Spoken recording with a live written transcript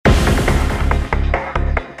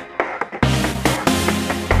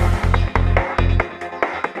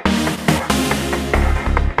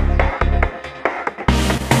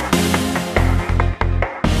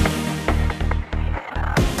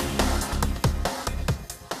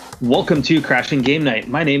Welcome to Crashing Game Night.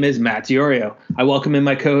 My name is Matt Diorio. I welcome in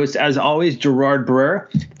my co-host, as always, Gerard Brewer.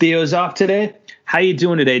 Theo's off today. How you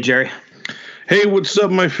doing today, Jerry? Hey, what's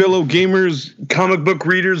up, my fellow gamers, comic book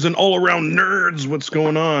readers, and all-around nerds? What's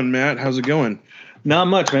going on, Matt? How's it going? Not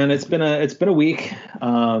much, man. It's been a week.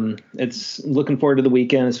 It's looking forward to the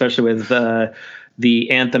weekend, especially with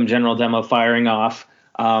the Anthem General Demo firing off.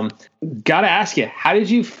 Gotta ask you, how did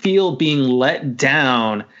you feel being let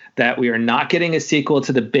down that we are not getting a sequel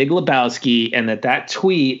to The Big Lebowski, and that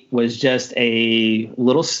tweet was just a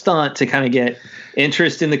little stunt to kind of get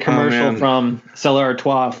interest in the commercial from Stella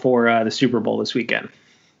Artois for the Super Bowl this weekend?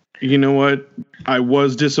 You know what? I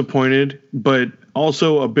was disappointed, but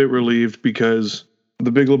also a bit relieved because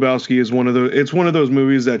The Big Lebowski is one of those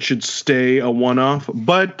movies that should stay a one-off,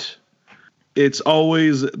 but it's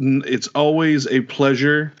always a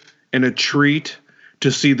pleasure and a treat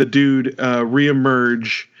to see the dude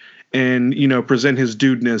reemerge and, you know, present his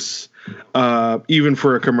dudeness even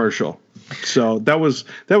for a commercial. So that was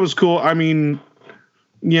cool. I mean,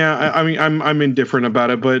 yeah, I mean, I'm indifferent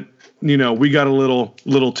about it, but you know, we got a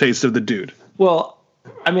little taste of the dude. Well,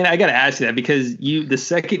 I mean, I got to ask you that because the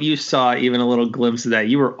second you saw even a little glimpse of that,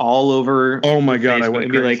 you were all over. Oh my God. Facebook. I went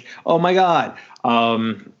and be like, oh my God.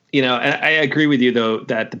 You know, and I agree with you, though,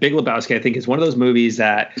 that The Big Lebowski, I think, is one of those movies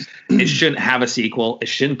that it shouldn't have a sequel. It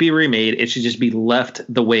shouldn't be remade. It should just be left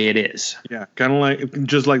the way it is. Yeah, kind of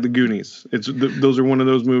just like The Goonies. Those are one of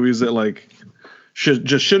those movies that like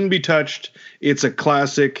shouldn't be touched. It's a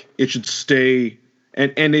classic. It should stay.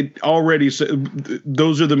 And it already,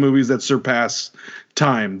 those are the movies that surpass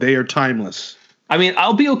time. They are timeless. I mean,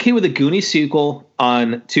 I'll be okay with a Goonies sequel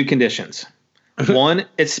on two conditions. One,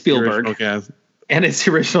 it's Spielberg. And it's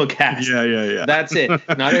the original cast. Yeah. That's it.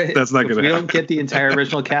 That's not going to happen. If we don't get the entire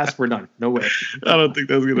original cast, we're done. No way. I don't think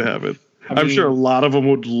that's going to happen. I'm sure a lot of them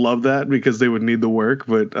would love that because they would need the work,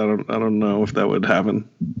 but I don't know if that would happen.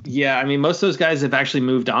 Yeah, I mean, most of those guys have actually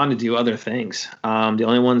moved on to do other things. The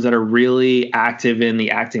only ones that are really active in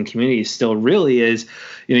the acting community still really is,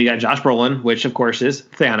 you know, you got Josh Brolin, which of course is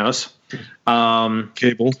Thanos.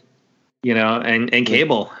 Cable. You know, and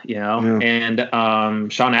Cable, you know,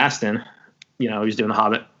 and Sean Astin. You know, he's doing The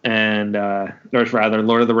Hobbit and, or rather,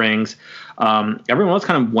 Lord of the Rings. Everyone else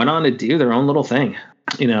kind of went on to do their own little thing,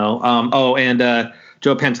 you know. And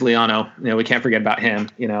Joe Pantoliano, you know, we can't forget about him,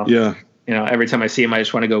 you know. Yeah. You know, every time I see him, I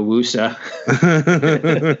just want to go woosa.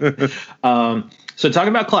 So talking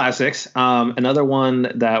about classics, another one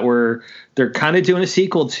that they're kind of doing a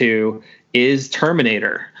sequel to is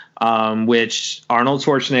Terminator, which Arnold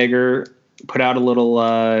Schwarzenegger put out a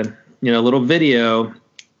little video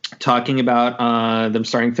talking about them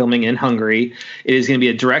starting filming in Hungary. It is going to be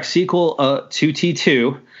a direct sequel to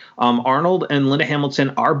T2. Arnold and Linda Hamilton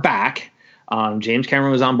are back. James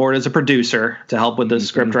Cameron was on board as a producer to help with the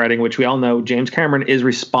script writing, which we all know James Cameron is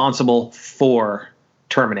responsible for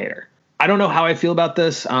Terminator. I don't know how I feel about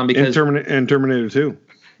this because and Terminator 2.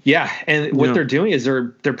 Yeah, and what they're doing is they're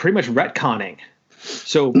pretty much retconning.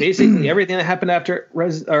 So basically, everything that happened after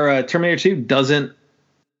Terminator 2 doesn't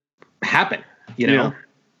happen. You know. Yeah.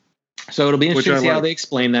 So it'll be interesting to see how they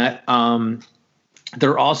explain that.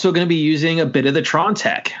 They're also going to be using a bit of the Tron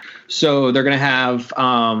tech. So they're going to have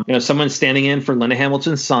someone standing in for Linda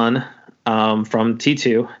Hamilton's son from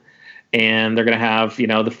T2, and they're going to have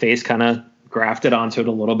the face kind of grafted onto it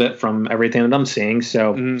a little bit from everything that I'm seeing.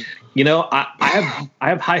 So I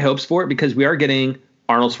have high hopes for it because we are getting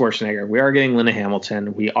Arnold Schwarzenegger, we are getting Linda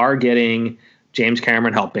Hamilton, we are getting James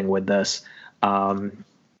Cameron helping with this.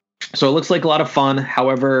 So it looks like a lot of fun.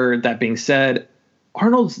 However, that being said,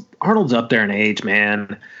 Arnold's up there in age,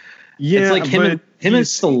 man. Yeah, it's like him and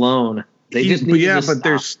Stallone. But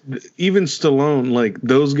there's even Stallone. Like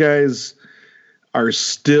those guys are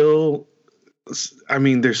still. I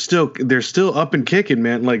mean, they're still up and kicking,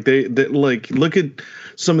 man. Like they like look at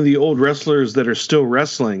some of the old wrestlers that are still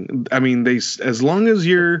wrestling. I mean, as long as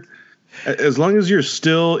you're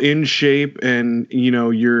still in shape and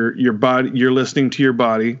your body, you're listening to your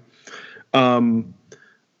body.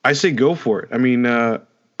 I say go for it. I mean,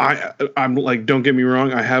 I'm like, don't get me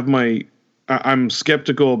wrong. I'm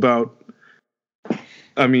skeptical about,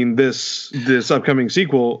 this upcoming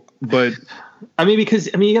sequel, but because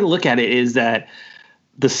you got to look at it is that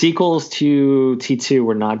the sequels to T2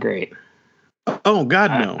 were not great. Oh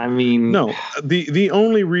God, no. No, the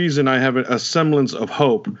only reason I have a semblance of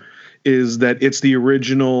hope is that it's the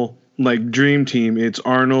original, like, Dream Team. It's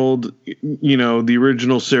Arnold, the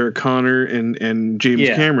original Sarah Connor and James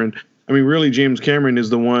Cameron. I mean, really, James Cameron is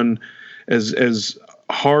the one, as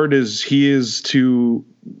hard as he is to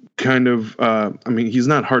kind of, he's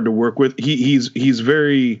not hard to work with. He's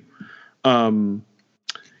very,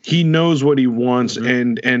 he knows what he wants,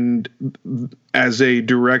 and as a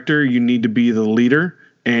director, you need to be the leader,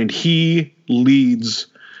 and he leads.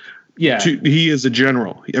 Yeah, he is a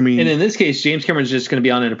general. I mean, and in this case, James Cameron's just going to be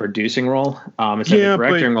on in a producing role, instead of a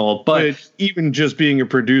directing role. But even just being a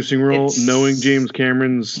producing role, knowing James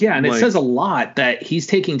Cameron's, and it says a lot that he's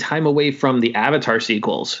taking time away from the Avatar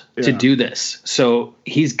sequels to do this. So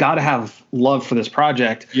he's got to have love for this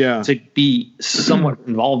project, to be somewhat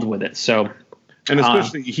involved with it. So, and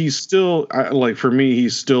especially he's still for me,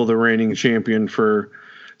 he's still the reigning champion for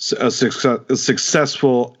a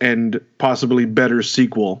successful and possibly better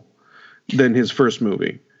sequel than his first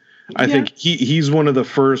movie. I think he's one of the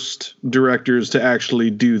first directors to actually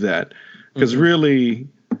do that, because really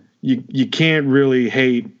you can't really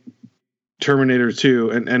hate Terminator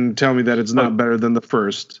 2 and tell me that it's not better than the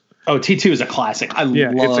first. Oh, T2 is a classic. I love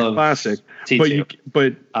it's a classic.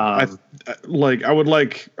 T2. I would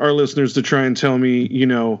like our listeners to try and tell me,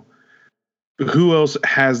 who else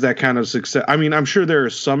has that kind of success. I mean, I'm sure there are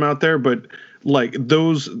some out there, but like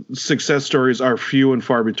those success stories are few and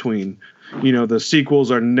far between. The sequels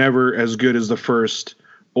are never as good as the first,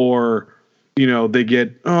 or, they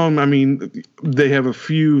get, they have a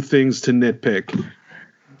few things to nitpick.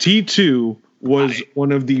 T2 was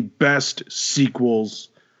one of the best sequels,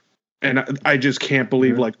 and I just can't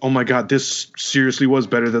believe, oh my God, this seriously was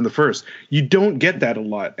better than the first. You don't get that a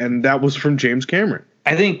lot, and that was from James Cameron.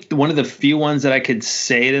 I think one of the few ones that I could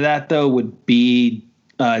say to that, though, would be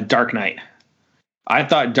Dark Knight. I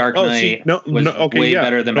thought Dark Knight was way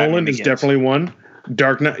better than Batman Begins. Nolan is definitely one.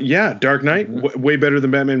 Dark Knight, way better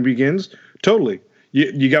than Batman Begins. Totally.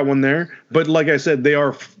 You got one there. But like I said, they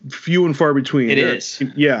are few and far between. It is.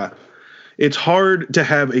 Yeah. It's hard to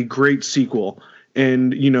have a great sequel.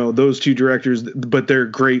 And, those two directors, but they're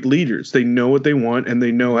great leaders. They know what they want, and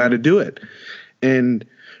they know how to do it. And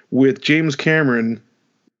with James Cameron,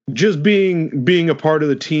 just being a part of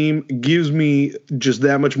the team gives me just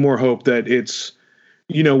that much more hope that it's,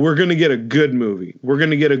 we're going to get a good movie. We're going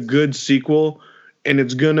to get a good sequel, and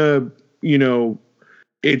it's going to,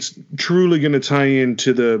 it's truly going to tie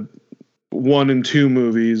into the 1 and 2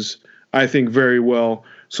 movies, I think, very well.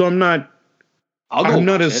 So I'm not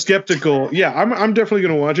as skeptical. Yeah, I'm definitely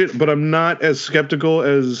going to watch it, but I'm not as skeptical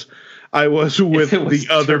as I was with the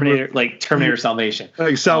other Terminator, like Terminator Salvation.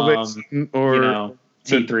 Like Salvation or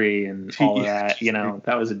T3 and all of that.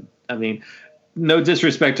 That was no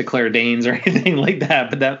disrespect to Claire Danes or anything like that,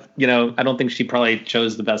 but that, I don't think she probably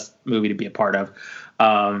chose the best movie to be a part of.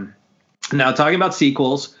 Now, talking about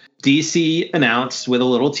sequels, DC announced with a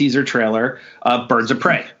little teaser trailer, Birds of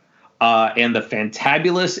Prey, and the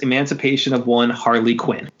fantabulous emancipation of one Harley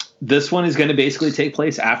Quinn. This one is going to basically take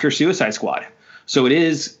place after Suicide Squad. So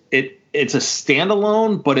it's a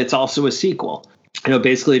standalone, but it's also a sequel.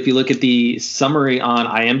 Basically, if you look at the summary on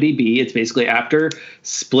IMDb, it's basically after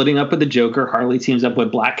splitting up with the Joker, Harley teams up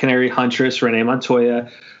with Black Canary Huntress Renee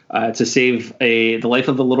Montoya to save the life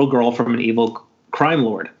of a little girl from an evil crime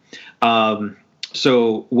lord.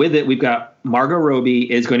 So with it, we've got Margot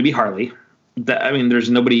Robbie is going to be Harley. There's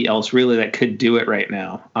nobody else really that could do it right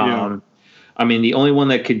now. The only one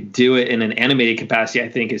that could do it in an animated capacity, I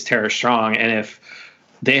think, is Tara Strong. And if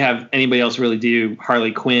they have anybody else really do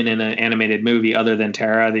Harley Quinn in an animated movie other than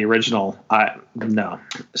Tara, the original, no.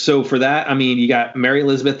 So for that, you got Mary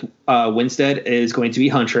Elizabeth Winstead is going to be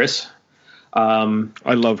Huntress.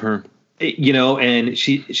 I love her. And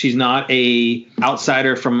she's not a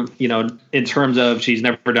outsider from, in terms of she's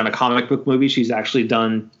never done a comic book movie. She's actually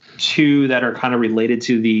done 2 that are kind of related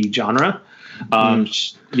to the genre. And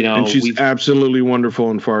she's absolutely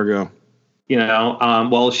wonderful in Fargo.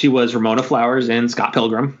 She was Ramona Flowers in Scott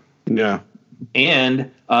Pilgrim. Yeah.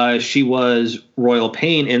 And she was Royal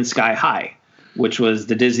Pain in Sky High, which was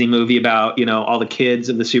the Disney movie about, all the kids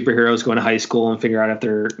of the superheroes going to high school and figure out if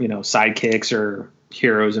they're, sidekicks or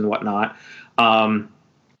heroes and whatnot.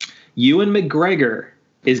 Ewan McGregor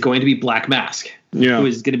is going to be Black Mask, who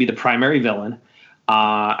is going to be the primary villain.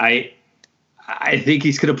 I think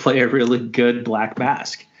he's going to play a really good Black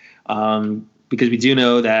Mask, because we do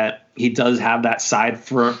know that he does have that side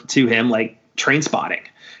to him, like Trainspotting,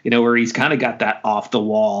 where he's kind of got that off the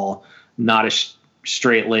wall, not a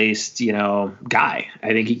straight laced, guy. I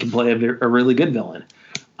think he can play a really good villain.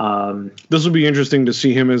 This will be interesting to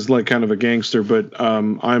see him as like kind of a gangster, but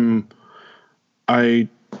I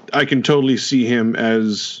can totally see him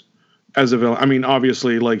as a villain.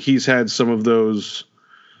 Obviously, like he's had some of those.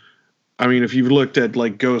 If you've looked at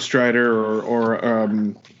like Ghost Rider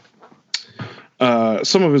or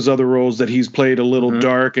some of his other roles that he's played a little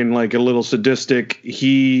dark and like a little sadistic,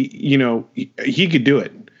 he could do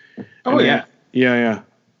it. Oh, yeah. Yeah.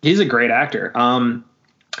 He's a great actor.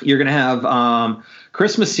 You're going to have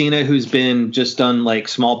Chris Messina, who's been just done like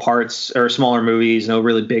small parts or smaller movies, no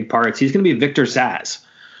really big parts. He's going to be Victor Zsasz,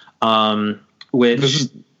 which,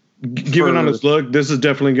 given on his look, this is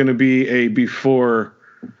definitely going to be a before.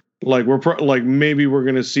 Like maybe we're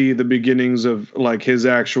going to see the beginnings of like his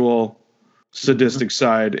actual sadistic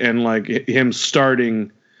side and like him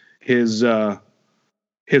starting his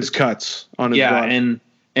cuts on his body.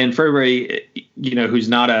 And for everybody, who's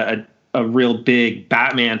not a real big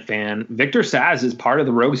Batman fan, Victor Zsasz is part of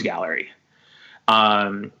the Rogues Gallery.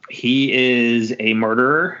 He is a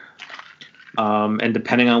murderer. And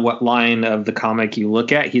depending on what line of the comic you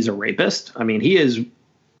look at, he's a rapist. I mean, he's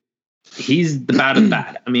the bad of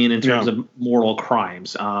bad. I mean, in terms of moral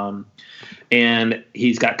crimes. And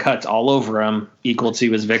he's got cuts all over him equal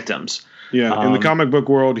to his victims. Yeah. In the comic book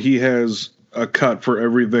world, he has a cut for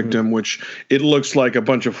every victim, which it looks like a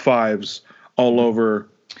bunch of 5s all over,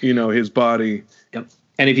 his body. Yep.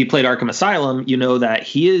 And if you played Arkham Asylum, you know that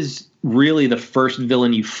he is really the first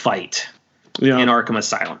villain you fight in Arkham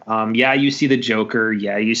Asylum. You see the Joker.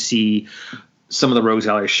 Yeah, you see some of the Rogues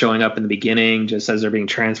Gallery showing up in the beginning just as they're being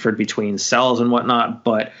transferred between cells and whatnot.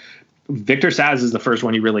 But Victor Zsasz is the first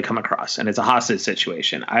one you really come across, and it's a hostage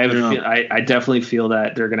situation. I definitely feel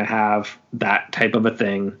that they're going to have that type of a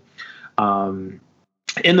thing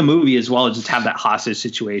in the movie as well, just have that hostage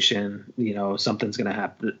situation. Something's going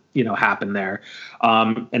to happen there.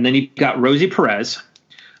 And then you've got Rosie Perez.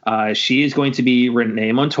 She is going to be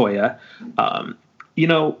Renee Montoya.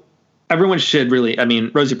 Everyone should really,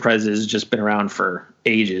 Rosie Perez has just been around for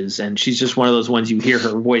ages, and she's just one of those ones you hear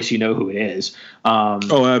her voice, who it is.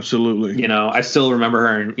 Oh, absolutely. I still remember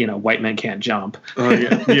her in, White Men Can't Jump. Oh,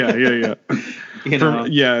 yeah.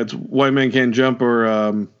 It's White Men Can't Jump,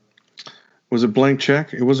 or was it Blank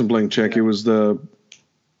Check? It wasn't Blank Check. It was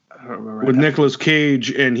with Nicolas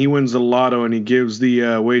Cage, and he wins the lotto, and he gives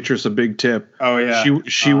the waitress a big tip. Oh, yeah.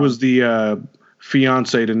 She was the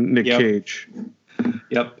fiance to Nick Cage.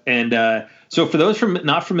 Yep. And so for those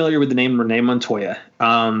not familiar with the name Renee Montoya,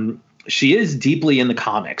 she is deeply in the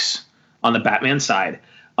comics on the Batman side.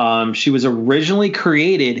 She was originally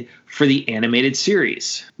created for the animated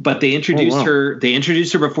series, but they introduced her. They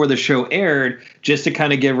introduced her before the show aired, just to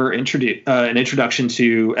kind of give her an introduction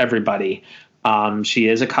to everybody. She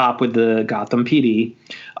is a cop with the Gotham PD.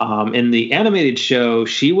 In the animated show,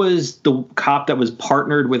 she was the cop that was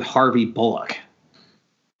partnered with Harvey Bullock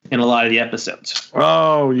in a lot of the episodes.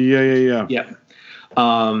 Oh, yeah. Yeah.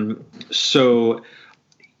 So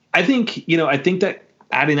I think that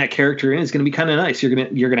adding that character in is going to be kind of nice. You're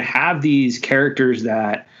going to have these characters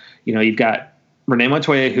that, you've got Renee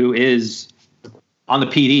Montoya, who is on the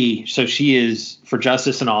PD. So she is for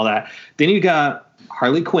justice and all that. Then you got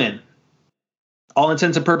Harley Quinn, all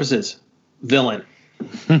intents and purposes, villain,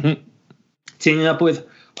 teaming up with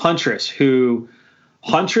Huntress, who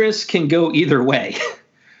Huntress can go either way.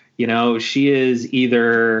 She is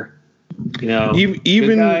either,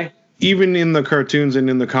 even in the cartoons and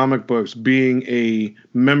in the comic books, being a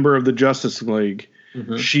member of the Justice League,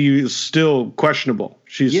 she is still questionable.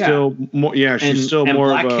 She's still more. Yeah, she's still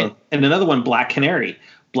more of a. And another one, Black Canary.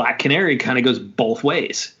 Black Canary kind of goes both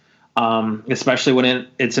ways, especially when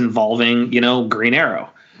it's involving Green Arrow.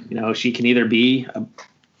 She can either be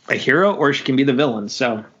a hero or she can be the villain.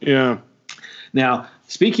 So yeah. Now,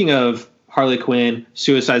 speaking of Harley Quinn,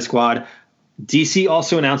 Suicide Squad, DC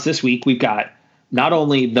also announced this week we've got not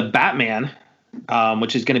only the Batman,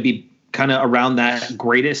 which is going to be kind of around that world's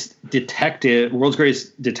greatest detective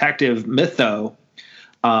mytho.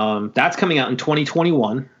 That's coming out in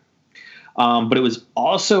 2021. But it was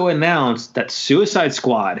also announced that Suicide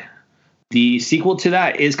Squad, the sequel to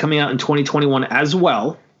that, is coming out in 2021 as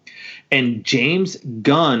well. And James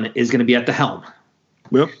Gunn is going to be at the helm.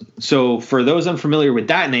 Yep. So for those unfamiliar with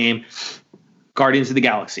that name, Guardians of the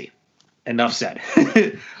Galaxy. Enough said.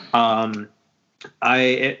 I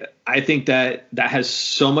think that has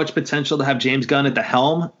so much potential to have James Gunn at the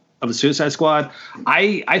helm of the Suicide Squad.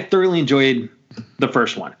 I thoroughly enjoyed the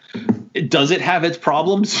first one. Does it have its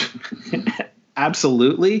problems?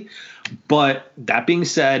 Absolutely. But that being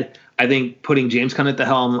said, I think putting James Gunn at the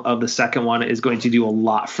helm of the second one is going to do a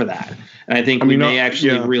lot for that. And I think we may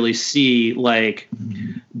actually really see like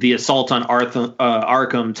the Assault on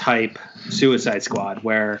Arkham type Suicide Squad,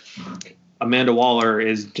 where Amanda Waller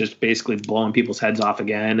is just basically blowing people's heads off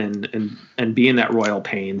again and being that royal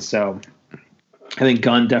pain. So I think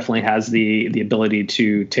Gunn definitely has the ability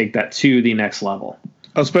to take that to the next level.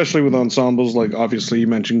 Especially with ensembles, like obviously you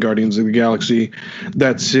mentioned Guardians of the Galaxy.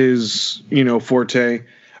 That's his, forte.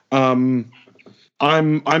 I'm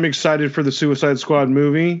excited for the Suicide Squad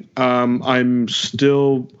movie. I'm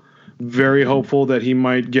still very hopeful that he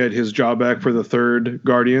might get his job back for the third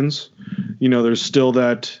Guardians. There's still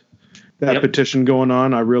that petition going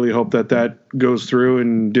on. I really hope that goes through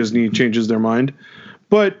and Disney changes their mind.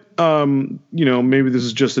 But, maybe this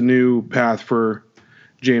is just a new path for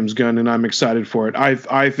James Gunn, and I'm excited for it.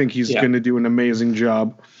 I think he's going to do an amazing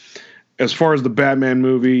job. As far as the Batman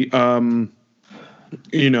movie, that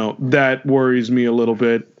worries me a little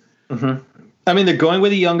bit. Mm-hmm. I mean, they're going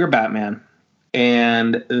with a younger Batman,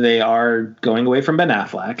 and they are going away from Ben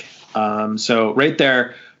Affleck. So right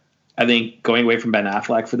there, I think going away from Ben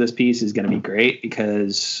Affleck for this piece is going to be great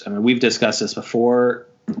because we've discussed this before.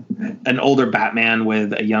 An older Batman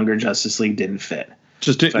with a younger Justice League didn't fit.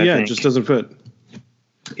 It just doesn't fit.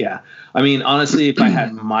 Yeah. I mean, honestly, if I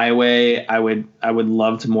had my way, I would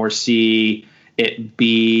love to more see it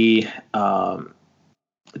be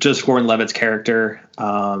Joseph Gordon-Levitt's character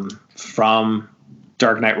from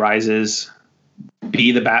Dark Knight Rises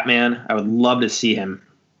be the Batman. I would love to see him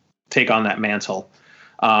take on that mantle.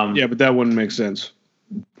 But that wouldn't make sense.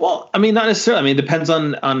 Well, I mean, not necessarily. I mean, it depends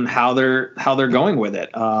on how they're going with it.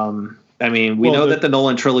 I mean, we know that the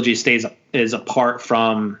Nolan trilogy is apart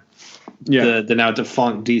from the now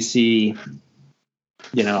defunct DC,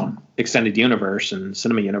 extended universe and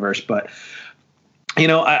cinema universe. But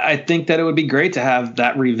I think that it would be great to have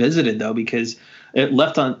that revisited though, because it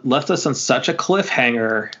left us on such a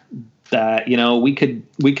cliffhanger that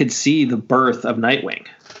we could see the birth of Nightwing.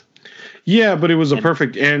 Yeah, but it was a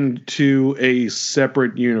perfect end to a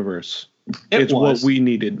separate universe. It's what we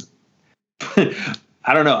needed.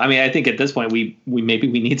 I don't know. I mean, I think at this point we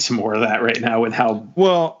need some more of that right now with how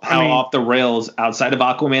off the rails outside of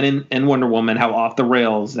Aquaman and Wonder Woman, how off the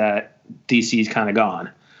rails that DC's kind of gone.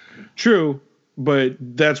 True, but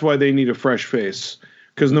that's why they need a fresh face.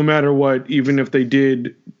 Because no matter what, even if they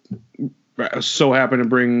did so happen to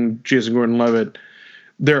bring Jason Gordon-Levitt,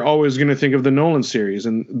 they're always going to think of the Nolan series,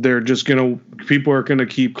 and people are going to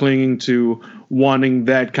keep clinging to wanting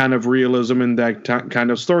that kind of realism and that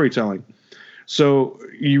kind of storytelling. So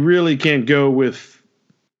you really can't go with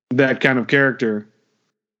that kind of character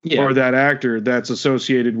or that actor that's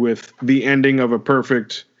associated with the ending of a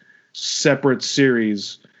perfect separate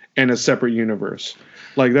series and a separate universe.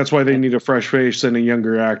 Like, that's why they need a fresh face and a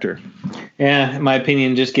younger actor. Yeah, in my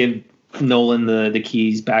opinion, just give Nolan the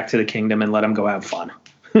keys back to the kingdom and let him go have fun.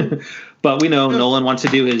 But we know Nolan wants to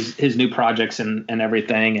do his new projects and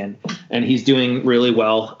everything, and he's doing really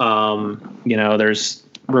well. There's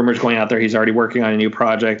rumors going out there he's already working on a new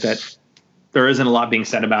project that there isn't a lot being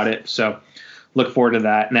said about it. So look forward to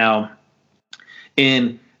that. Now,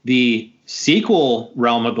 in the sequel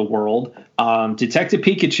realm of the world, Detective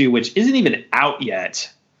Pikachu, which isn't even out yet,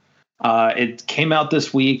 it came out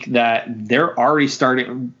this week that they're already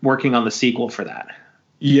starting working on the sequel for that.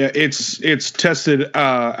 Yeah, it's tested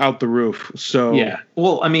out the roof. So yeah,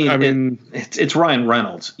 well, I mean, it's Ryan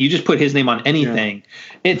Reynolds. You just put his name on anything,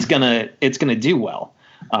 it's gonna do well.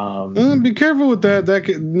 Be careful with that. That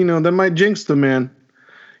could, that might jinx the man.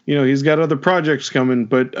 He's got other projects coming,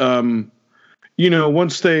 but when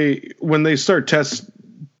they start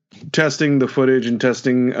testing the footage and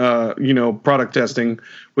testing, product testing,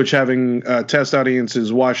 which having test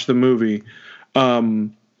audiences watch the movie.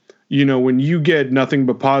 When you get nothing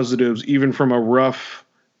but positives, even from a rough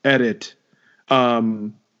edit,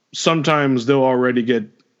 sometimes they'll already get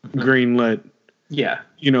greenlit. Yeah.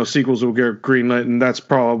 Sequels will get greenlit, and that's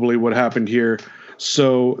probably what happened here.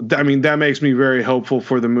 So, that makes me very hopeful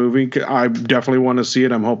for the movie. I definitely want to see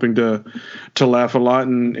it. I'm hoping to laugh a lot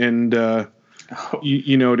and to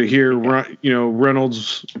hear,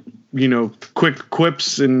 Reynolds, quick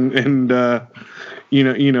quips and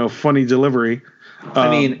funny delivery.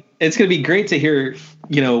 It's going to be great to hear,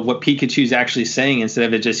 what Pikachu's actually saying instead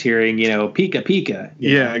of it just hearing, Pika Pika.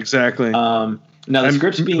 Yeah, exactly. Now the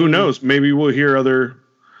script's being, who knows? Maybe we'll hear other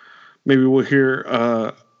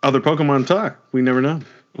Pokemon talk. We never know.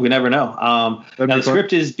 Now the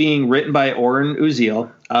script is being written by Oren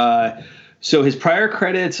Uziel. So his prior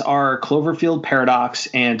credits are Cloverfield Paradox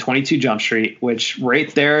and 22 Jump Street, which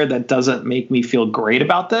right there, that doesn't make me feel great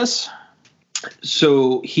about this.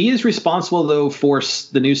 So he is responsible, though, for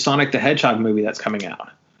the new Sonic the Hedgehog movie that's coming out,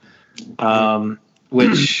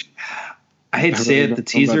 which I hate to say it, the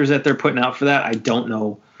teasers that they're putting out for that, I don't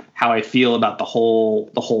know how I feel about the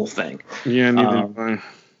whole thing. Yeah, neither.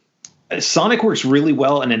 Sonic works really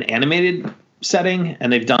well in an animated setting,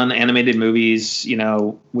 and they've done animated movies,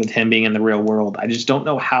 with him being in the real world. I just don't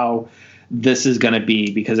know how this is going to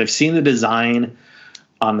be, because I've seen the design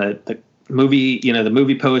on the movie, the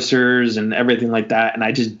movie posters and everything like that, and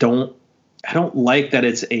I don't like that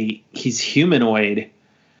he's humanoid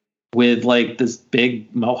with like this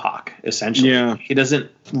big mohawk, essentially. Yeah. He doesn't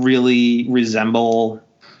really resemble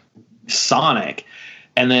Sonic.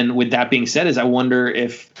 And then with that being said, I wonder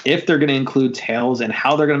if they're going to include Tails and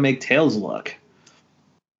how they're going to make Tails look.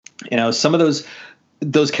 You know, some of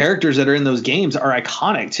those characters that are in those games are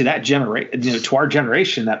iconic to that generation, you know, to our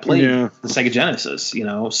generation that played the Sega Genesis. You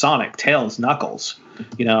know, Sonic, Tails, Knuckles.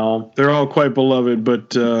 You know, they're all quite beloved,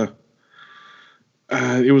 but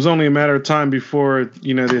it was only a matter of time before,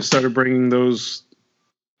 you know, they started bringing those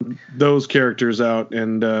characters out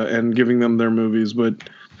and giving them their movies. But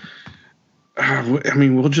I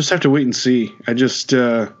mean, we'll just have to wait and see. I just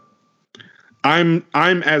I'm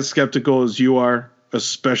as skeptical as you are,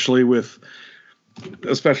 especially with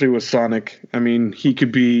Sonic. I mean, he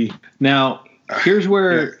could be. Now, here's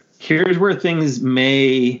where things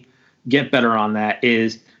may get better on that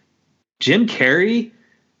is Jim Carrey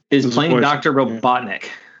is playing Dr. Robotnik.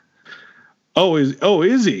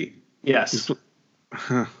 Is he? Yes.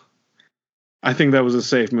 I think that was a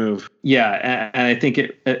safe move. Yeah, and I think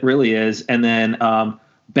it really is. And then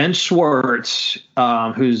Ben Schwartz,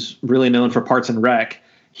 who's really known for Parks and Rec,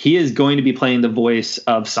 he is going to be playing the voice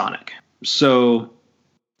of Sonic. So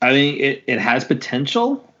I think it has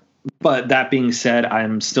potential. But that being said,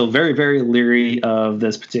 I'm still very, very leery of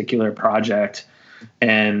this particular project.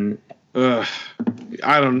 And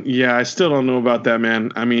I still don't know about that,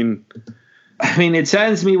 man. I mean, it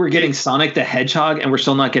saddens me we're getting Sonic the Hedgehog and we're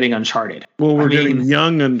still not getting Uncharted. Well, we're getting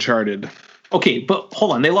young Uncharted. Okay, but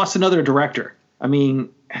hold on. They lost another director. I mean,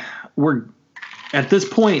 we're at this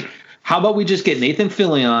point, how about we just get Nathan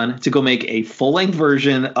Fillion to go make a full-length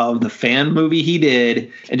version of the fan movie he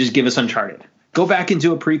did and just give us Uncharted? Go back and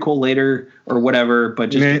do a prequel later or whatever, but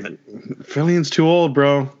just give it. Fillion's too old,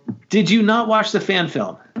 bro. Did you not watch the fan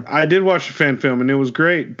film? I did watch the fan film, and it was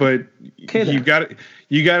great, but you got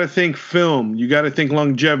to think film. You got to think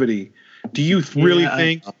longevity. Do you really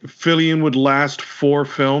think Fillion would last 4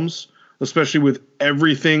 films, especially with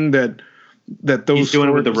everything that those he's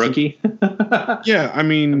doing with the Rookie? Yeah, I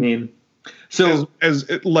mean, so as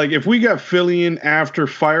like if we got Fillion after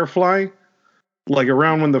Firefly, like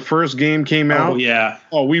around when the first game came out,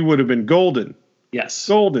 we would have been golden. Yes,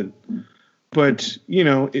 golden. But you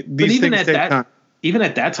know, these things take time. Even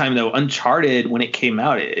at that time, though, Uncharted, when it came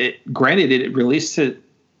out, granted it released to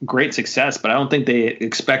great success, but I don't think they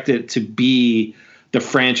expected it to be the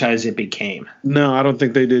franchise it became. No, I don't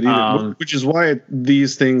think they did either. Which is why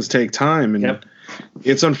these things take time, and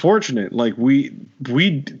it's unfortunate. Like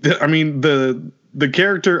I mean, the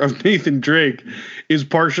character of Nathan Drake is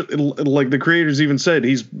partially, like the creators even said,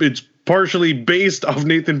 it's partially based off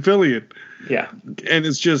Nathan Fillion. Yeah, and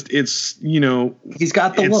it's you know, he's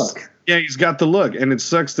got the look. Yeah, he's got the look, and it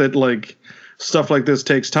sucks that like stuff like this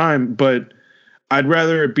takes time, but I'd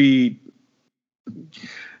rather it be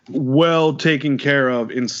well taken care of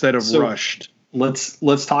instead of rushed.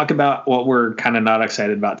 Let's talk about what we're kind of not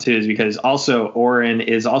excited about too, is because also Oren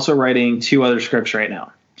is also writing 2 other scripts right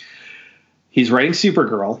now. He's writing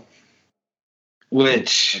Supergirl,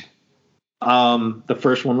 which the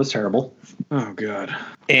first one was terrible. Oh God.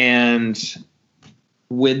 And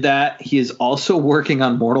with that, he is also working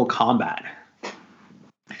on Mortal Kombat.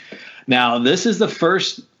 Now, this is the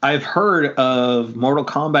first I've heard of Mortal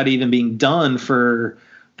Kombat even being done for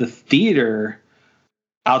the theater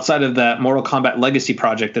outside of that Mortal Kombat Legacy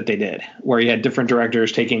project that they did, where you had different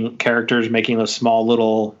directors taking characters, making those small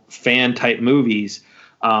little fan type movies.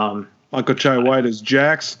 Michael Jai White as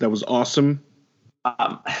Jax. That was awesome.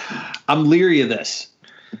 I'm leery of this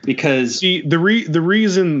because the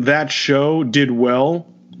reason that show did well,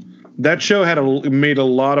 that show made a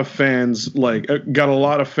lot of fans, like got a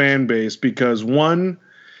lot of fan base because one,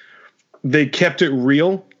 they kept it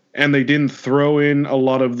real and they didn't throw in a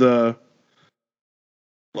lot of the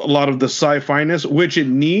sci-fi-ness, which it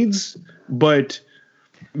needs, but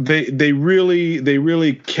they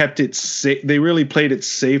really kept it safe. They really played it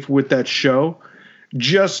safe with that show.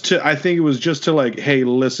 I think it was just to like, hey,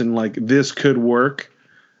 listen, like this could work,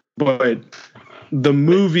 but the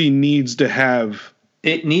movie needs to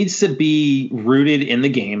be rooted in the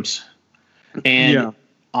games. And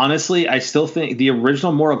honestly, I still think the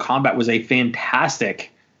original Mortal Kombat was a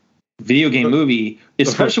fantastic video game movie,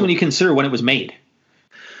 especially when you consider when it was made.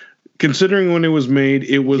 Considering when it was made,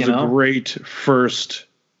 it was a great first.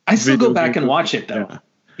 I still go back and watch it though. Yeah.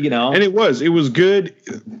 You know, and it was good.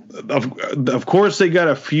 Of course, they got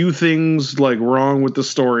a few things like wrong with the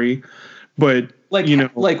story, but like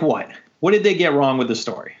like what? What did they get wrong with the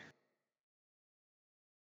story?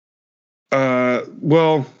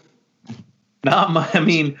 Well, I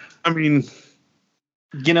mean,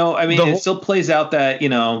 I mean, it still plays out that,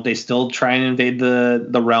 they still try and invade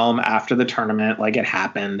the realm after the tournament, like it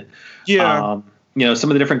happened. Yeah. Some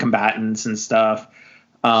of the different combatants and stuff.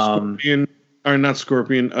 Scorpion, or not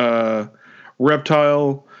Scorpion,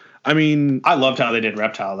 Reptile. I mean, I loved how they did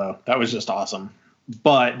Reptile, though. That was just awesome.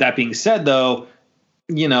 But that being said, though,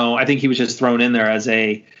 I think he was just thrown in there as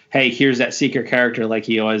hey, here's that secret character like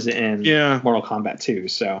he was in Mortal Kombat 2.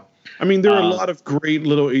 So, I mean, there are a lot of great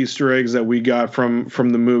little Easter eggs that we got from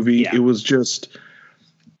the movie. Yeah. It was just,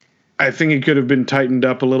 I think it could have been tightened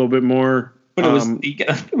up a little bit more. But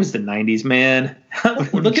it was the 90s, man.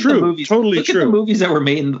 Look true, at the movies. Totally Look true. At the movies that were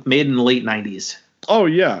made in the late 90s. Oh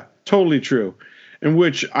yeah, totally true. In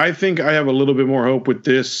which I think I have a little bit more hope with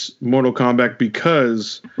this Mortal Kombat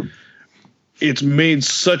because it's made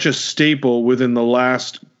such a staple within the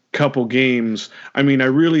last couple games. I mean, I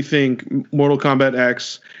really think Mortal Kombat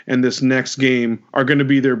X and this next game are going to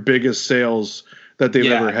be their biggest sales that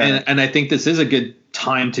they've ever had. And I think this is a good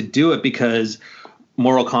time to do it because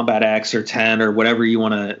Mortal Kombat X or 10 or whatever you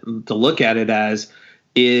want to look at it as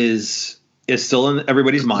is still in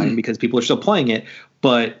everybody's mind because people are still playing it,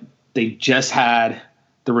 but they just had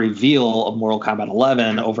the reveal of Mortal Kombat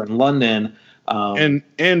 11 over in London. And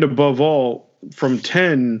above all, from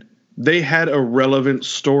 10, they had a relevant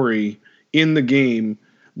story in the game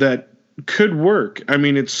that could work. I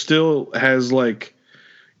mean, it still has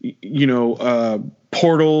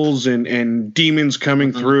portals and demons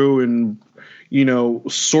coming through and,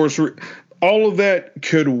 sorcery. All of that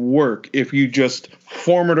could work if you just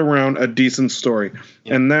form it around a decent story.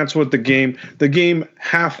 Yeah. And that's what the game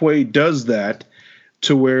halfway does that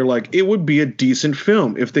to where it would be a decent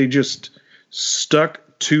film if they just stuck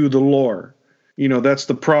to the lore. That's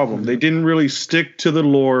the problem. They didn't really stick to the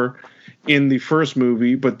lore in the first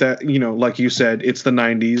movie, but that, like you said, it's the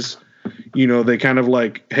 90s. They kind of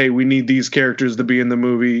hey, we need these characters to be in the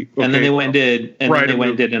movie. Okay. And then they went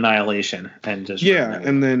and did Annihilation and just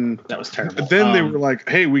and then that was terrible. But then they were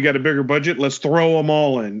hey, we got a bigger budget, let's throw them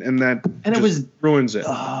all in, and that ruins it.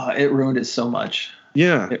 It ruined it so much.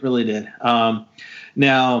 Yeah, it really did.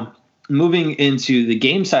 Now moving into the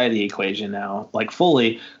game side of the equation now,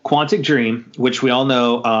 fully, Quantic Dream, which we all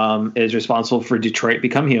know is responsible for Detroit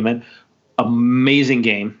Become Human, amazing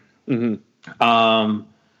game. Mm-hmm.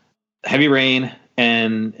 Heavy Rain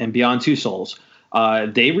and Beyond Two Souls.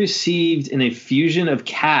 They received an infusion of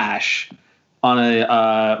cash on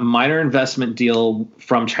a minor investment deal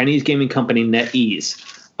from Chinese gaming company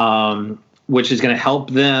NetEase, which is going to help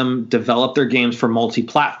them develop their games for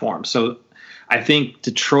multi-platform. So I think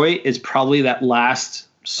Detroit is probably that last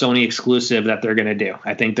Sony exclusive that they're going to do.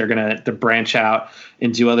 I think they're going to branch out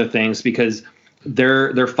and do other things because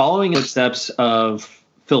they're following the steps of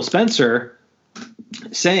Phil Spencer,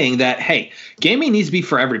 saying that, hey, gaming needs to be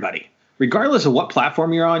for everybody, regardless of what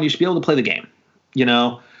platform you're on. You should be able to play the game,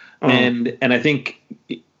 and I think,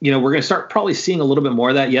 we're going to start probably seeing a little bit more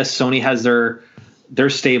of that. Yes, Sony has their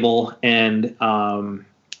stable and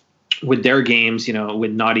with their games,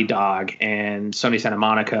 with Naughty Dog and Sony Santa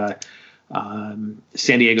Monica,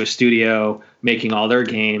 San Diego Studio making all their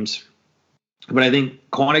games. But I think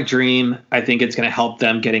Quantic Dream, I think it's going to help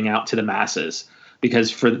them getting out to the masses.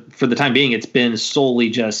 Because for the time being, it's been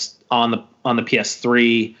solely just on the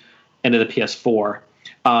PS3 and the PS4.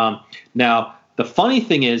 Now, the funny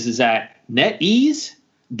thing is that NetEase,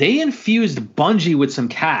 they infused Bungie with some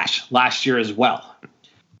cash last year as well.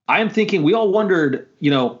 I'm thinking we all wondered,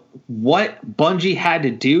 what Bungie had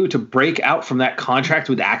to do to break out from that contract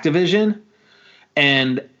with Activision.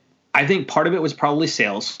 And I think part of it was probably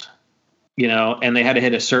sales, and they had to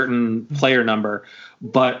hit a certain player number.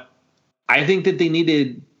 But I think that they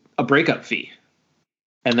needed a breakup fee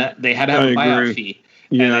and that they had to have a buyout fee.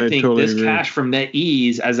 Yeah, and I think totally this agree. cash from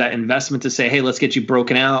NetEase as that investment to say, hey, let's get you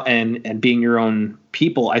broken out and being your own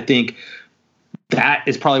people. I think that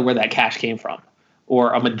is probably where that cash came from,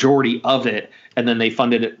 or a majority of it. And then they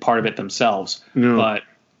funded it, part of it themselves. No. But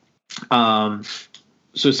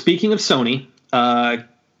so speaking of Sony,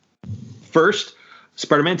 first,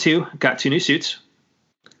 Spider-Man 2 got 2 new suits.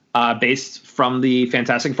 Based from the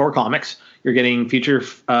Fantastic Four comics. You're getting Future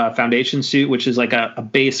Foundation suit, which is like a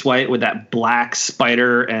base white with that black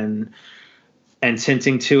spider and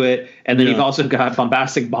tinting to it. And then you've also got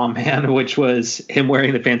Bombastic Bomb Man, which was him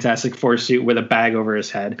wearing the Fantastic Four suit with a bag over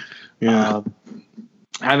his head. Yeah.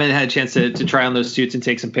 I haven't had a chance to try on those suits and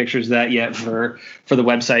take some pictures of that yet for the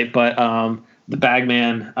website, but the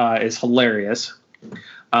Bagman is hilarious.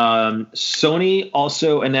 Sony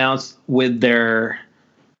also announced with their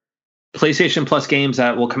PlayStation Plus games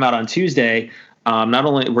that will come out on Tuesday. Not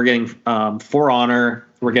only we're getting For Honor,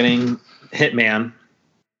 we're getting Hitman,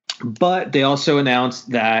 But they also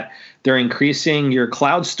announced that they're increasing your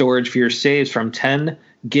cloud storage for your saves from 10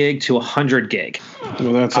 gig to 100 gig.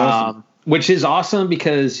 Well, that's awesome. Which is awesome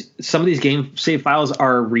because some of these game save files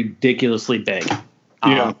are ridiculously big.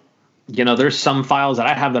 Yeah. There's some files that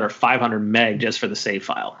I have that are 500 meg just for the save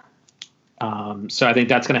file. So I think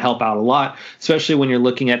that's going to help out a lot, especially when you're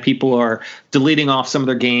looking at people are deleting off some of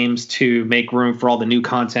their games to make room for all the new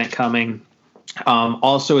content coming.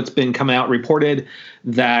 Also, it's been coming out reported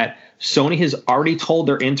that Sony has already told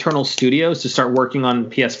their internal studios to start working on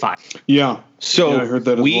PS5. Yeah. So I heard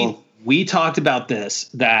that as well. We talked about this,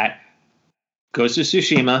 that Ghost of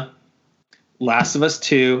Tsushima, Last of Us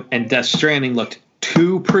 2, and Death Stranding looked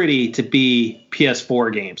too pretty to be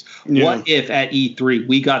PS4 games. Yeah. What if at E3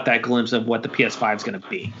 we got that glimpse of what the PS5 is going to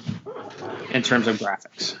be in terms of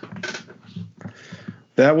graphics?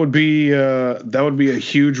 That would be a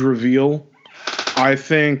huge reveal. I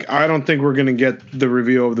don't think we're going to get the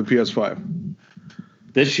reveal of the PS5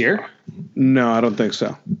 this year. No, I don't think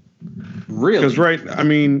so. Really?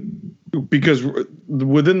 Because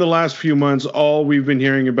within the last few months, all we've been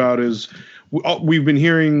hearing about is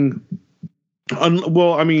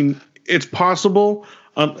it's possible,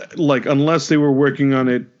 unless they were working on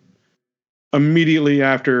it immediately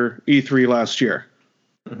after E3 last year.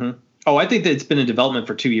 Mm-hmm. Oh, I think that it's been in development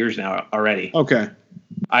for 2 years now already. Okay.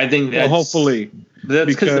 I think that's, hopefully. That's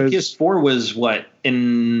because the PS4 was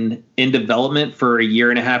in development for a year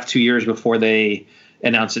and a half, 2 years before they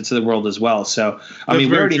announced it to the world as well. So,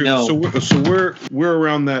 we already know. So we're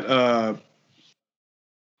around that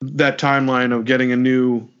timeline of getting a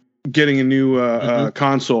new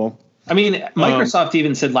console. I mean, Microsoft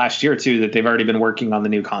even said last year too that they've already been working on the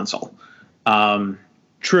new console.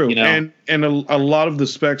 True, and a lot of the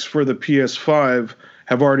specs for the PS5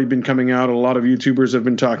 have already been coming out. A lot of YouTubers have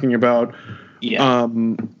been talking about, the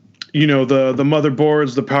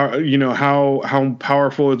motherboards, the power, how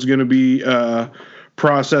powerful it's going to be,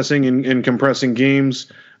 processing and compressing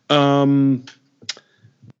games. We already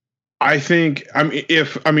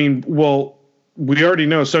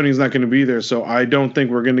know Sony's not going to be there, so I don't think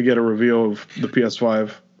we're going to get a reveal of the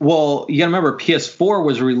PS5. Well, you got to remember, PS4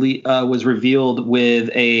 was revealed with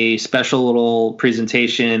a special little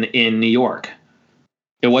presentation in New York.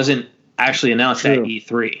 It wasn't actually announced at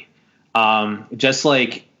E3. Just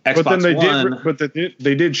like Xbox One.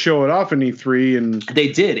 They did show it off in E3, and they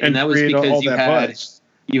did, and that was because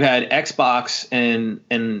you had Xbox and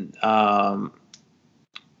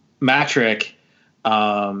Matrick.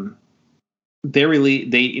 They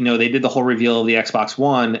did the whole reveal of the Xbox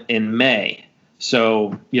One in May.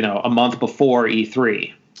 So, a month before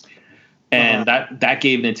E3. And that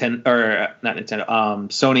gave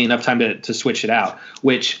Sony enough time to switch it out,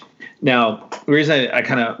 which now the reason I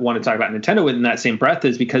kind of want to talk about Nintendo in that same breath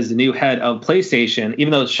is because the new head of PlayStation,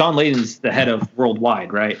 even though Sean Layden's the head of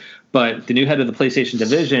worldwide, right? But the new head of the PlayStation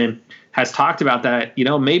division has talked about that,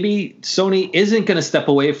 maybe Sony isn't going to step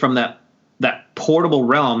away from that portable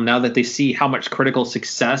realm now that they see how much critical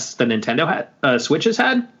success the Nintendo Switch has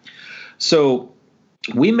had. So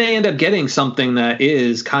we may end up getting something that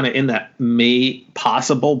is kind of in that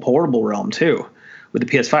possible portable realm too with the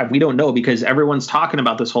PS5. We don't know because everyone's talking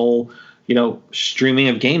about this whole, streaming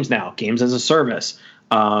of games now, games as a service.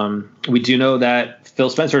 We do know that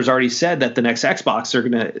Phil Spencer has already said that the next Xbox are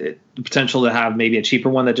going to potential to have maybe a cheaper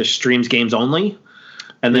one that just streams games only.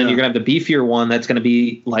 And then you're going to have the beefier one that's going to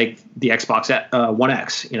be like the Xbox One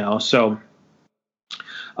X, So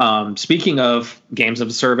speaking of games of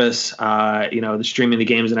a service, the streaming the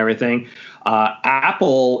games and everything,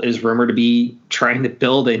 Apple is rumored to be trying to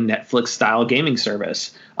build a Netflix-style gaming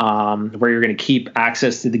service where you're going to keep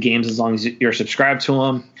access to the games as long as you're subscribed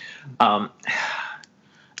to them.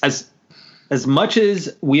 As much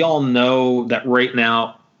as we all know that right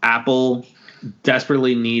now Apple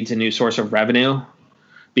desperately needs a new source of revenue,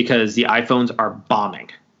 because the iPhones are bombing.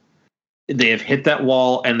 They have hit that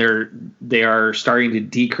wall and they are starting to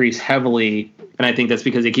decrease heavily. And I think that's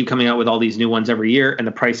because they keep coming out with all these new ones every year and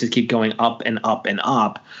the prices keep going up and up and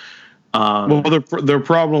up. Their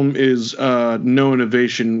problem is no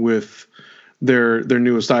innovation with their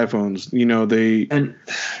newest iPhones.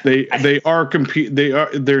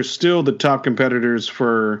 They're still the top competitors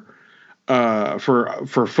for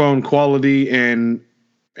phone quality and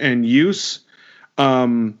use.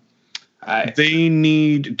 They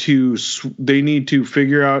need to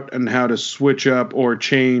figure out on how to switch up or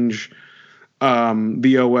change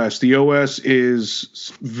the OS. The OS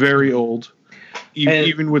is very old,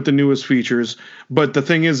 even with the newest features. But the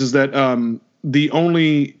thing is that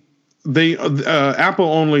Apple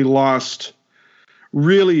only lost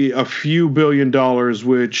really a few $1 billion,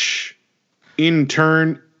 which in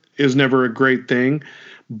turn is never a great thing,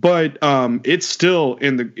 but it's still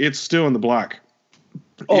in the black.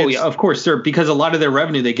 Oh yeah, of course, sir. Because a lot of their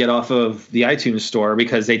revenue they get off of the iTunes store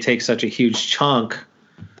because they take such a huge chunk.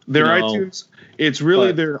 Their iTunes, it's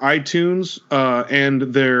really their iTunes and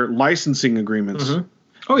their licensing agreements. Mm-hmm.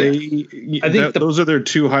 Oh yeah, I think those are their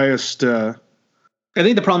two highest. I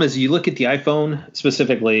think the problem is you look at the iPhone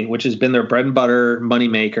specifically, which has been their bread and butter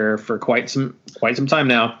moneymaker for quite some time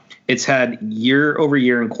now. It's had year over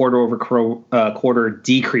year and quarter over quarter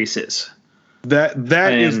decreases.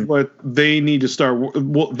 That is what they need to start.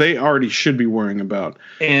 Well, they already should be worrying about.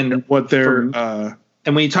 And what they're.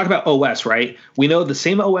 And when you talk about OS, right? We know the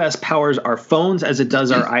same OS powers our phones as it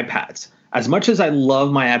does our iPads. As much as I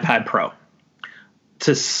love my iPad Pro,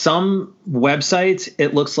 to some websites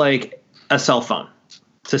it looks like a cell phone.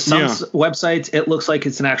 To some websites it looks like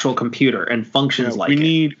it's an actual computer and functions like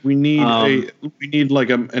it. We need like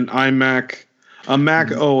an iMac, a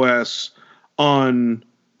Mac OS on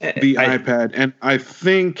the iPad, and I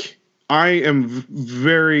think I am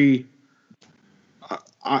very.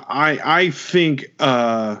 I think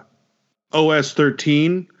OS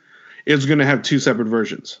 13 is going to have two separate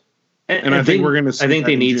versions, and I think we're going to see. I think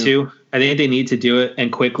they need to. I think they need to do it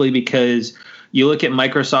and quickly because you look at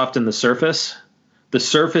Microsoft and the Surface. The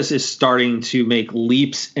Surface is starting to make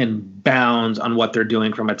leaps and bounds on what they're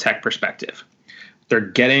doing from a tech perspective. They're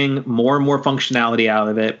getting more and more functionality out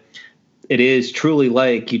of it. It is truly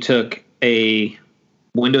like you took a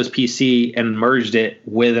Windows PC and merged it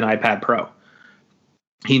with an iPad Pro.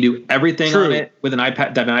 You can do everything on it with an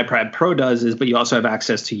iPad that an iPad Pro does, but you also have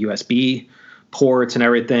access to USB ports and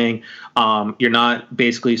everything. You're not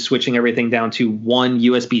basically switching everything down to one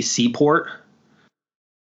USB-C port.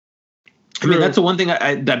 I mean, that's the one thing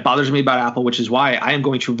that bothers me about Apple, which is why I am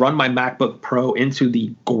going to run my MacBook Pro into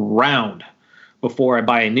the ground before I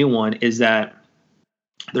buy a new one, is that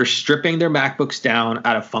they're stripping their MacBooks down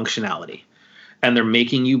out of functionality, and they're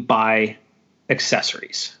making you buy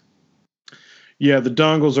accessories. Yeah, the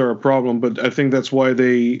dongles are a problem, but I think that's why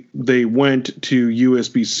they went to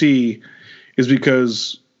USB-C, is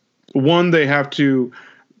because one, they have to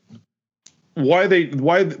why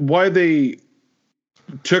they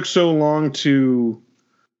took so long to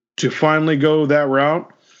finally go that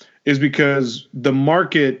route is because the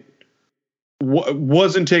market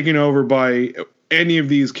wasn't taken over by any of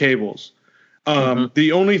these cables.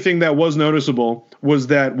 The only thing that was noticeable was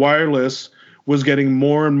that wireless was getting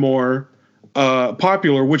more and more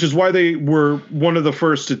popular, which is why they were one of the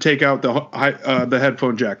first to take out the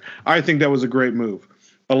headphone jack. I think that was a great move.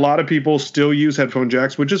 A lot of people still use headphone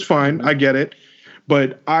jacks, which is fine. I get it.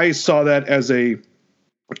 But I saw that as a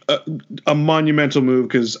monumental move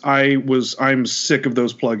because I'm sick of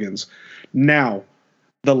those plugins. Now,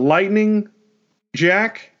 the Lightning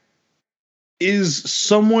jack is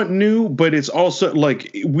somewhat new, but it's also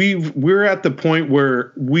like we're at the point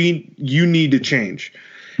where you need to change.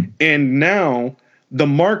 And now the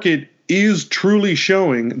market is truly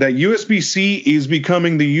showing that USB-C is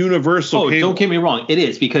becoming the universal cable. Don't get me wrong, it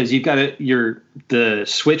is, because you've got the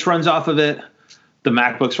Switch runs off of it, the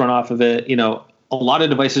MacBooks run off of it, a lot of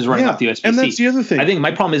devices running off the USB-C. And that's the other thing. I think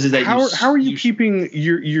my problem is that how are you keeping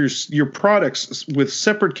your products with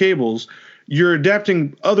separate cables? You're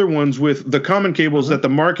adapting other ones with the common cables that the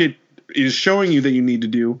market is showing you that you need to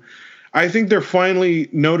do. I think they're finally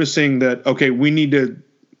noticing that, okay, we need to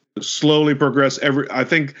slowly progress I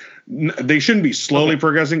think they shouldn't be slowly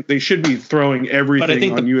progressing. They should be throwing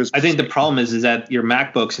everything on USB-C. I think the problem is that your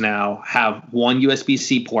MacBooks now have one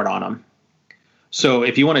USB-C port on them. So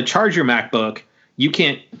if you want to charge your MacBook, you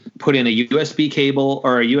can't put in a USB cable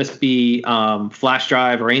or a USB flash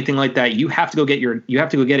drive or anything like that. You have to go get a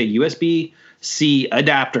USB-C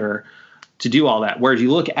adapter to do all that. Whereas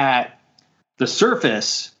you look at the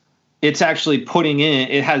Surface, it's actually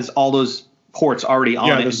it has all those ports already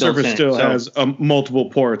on it. Yeah, the Surface still has multiple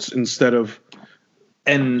ports instead of.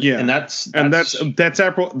 And that's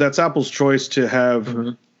Apple's choice to have. Mm-hmm.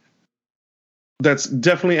 That's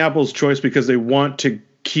definitely Apple's choice because they want to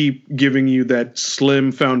keep giving you that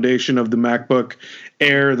slim foundation of the MacBook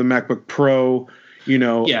Air, the MacBook Pro,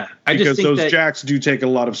 because those jacks do take a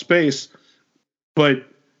lot of space. But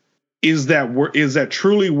is that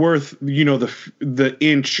truly worth, the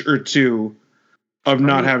inch or two of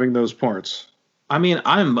not having those parts? I mean,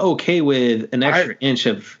 I'm okay with an extra inch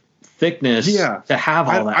of thickness to have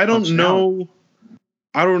all that. I don't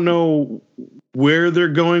know where they're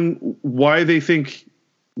going, why they think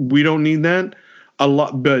we don't need that. A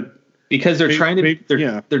lot, but because they're trying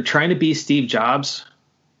to be Steve Jobs,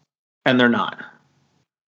 and they're not.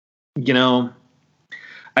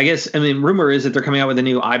 I guess rumor is that they're coming out with a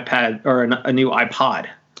new iPad or a new iPod,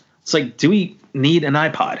 It's like, do we need an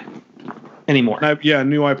iPod anymore?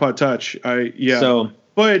 New iPod Touch.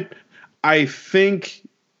 But I think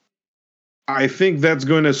that's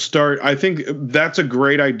going to start. I think that's a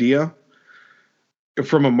great idea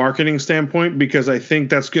from a marketing standpoint, because I think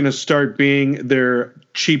that's going to start being their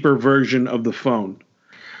cheaper version of the phone.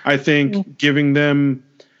 I think giving them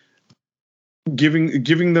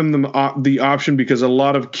the option, because a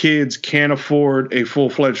lot of kids can't afford a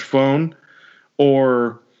full-fledged phone,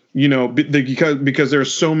 or because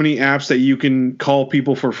there's so many apps that you can call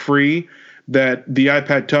people for free, that the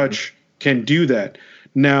iPad Touch can do that.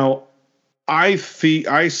 Now, I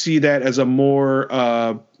see that as a more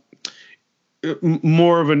of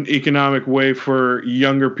an economic way for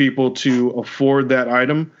younger people to afford that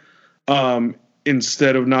item,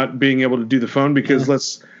 instead of not being able to do the phone, because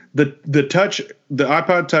the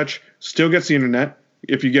iPod Touch still gets the internet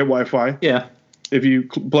if you get Wi-Fi. Yeah. If you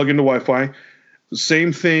plug into Wi-Fi.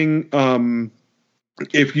 Same thing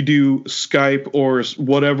if you do Skype or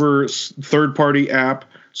whatever third-party app,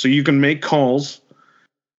 so you can make calls.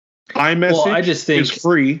 iMessage is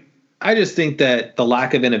free. I just think that the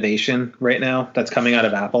lack of innovation right now that's coming out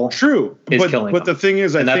of Apple is killing them. But the thing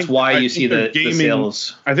is, that's why you see the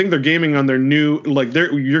sales. I think they're gaming on their new,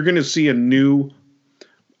 you're going to see a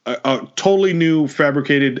totally new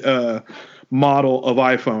fabricated model of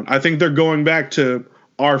iPhone. I think they're going back to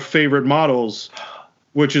our favorite models,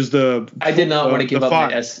 which is I did not want to give up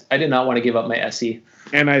my SE.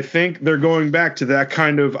 And I think they're going back to that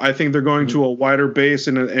kind of. I think they're going to a wider base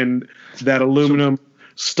and that aluminum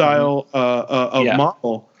style of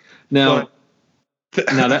model. Now,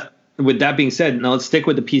 with that being said, now let's stick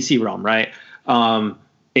with the PC realm, right?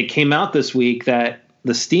 It came out this week that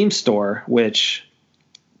the Steam store, which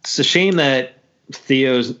it's a shame that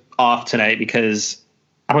Theo's off tonight, because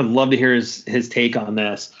I would love to hear his take on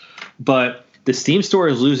this, but the Steam store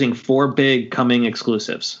is losing 4 big coming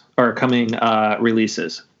exclusives or coming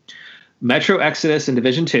releases. Metro Exodus and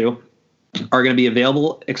Division 2 are going to be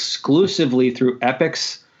available exclusively through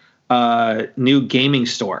Epic's new gaming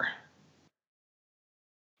store.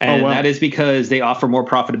 And that is because they offer more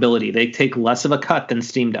profitability. They take less of a cut than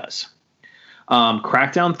Steam does.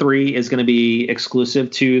 Crackdown 3 is going to be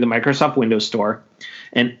exclusive to the Microsoft Windows Store,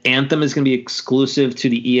 and Anthem is going to be exclusive to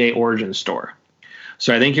the EA Origin Store.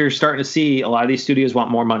 So I think you're starting to see a lot of these studios want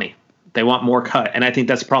more money. They want more cut. And I think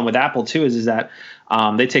that's the problem with Apple too, is that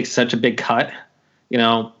they take such a big cut.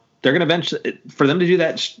 They're going to eventually, for them to do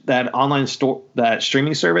that online store, that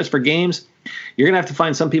streaming service for games, you're going to have to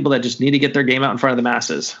find some people that just need to get their game out in front of the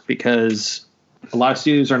masses, because a lot of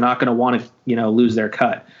studios are not going to want to, lose their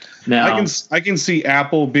cut. Now, I can see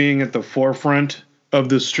Apple being at the forefront of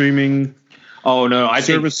the streaming. Oh no, I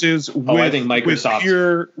think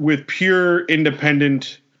Microsoft with pure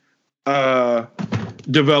independent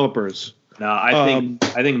developers. No, I think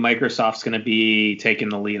Microsoft's going to be taking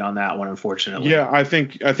the lead on that one, unfortunately. Yeah, I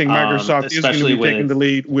think Microsoft is going to be taking the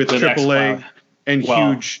lead with AAA and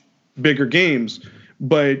huge, bigger games.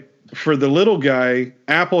 But for the little guy,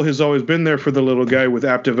 Apple has always been there for the little guy with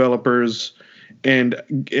app developers and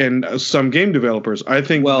some game developers. I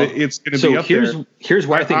think it's going to be up there. Here's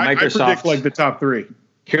why I think Microsoft. I predict the top 3.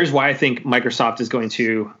 Here's why I think Microsoft is going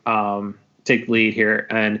to take the lead here,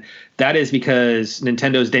 and that is because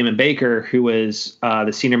Nintendo's Damon Baker, who was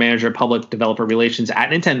the senior manager of public developer relations at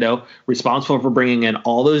Nintendo, responsible for bringing in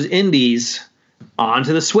all those indies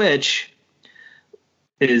onto the Switch,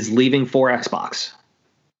 is leaving for Xbox.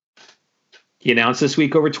 He announced this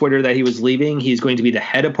week over Twitter that he was leaving. He's going to be the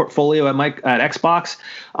head of portfolio at Xbox.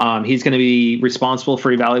 He's going to be responsible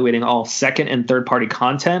for evaluating all second and third party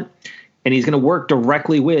content, and he's going to work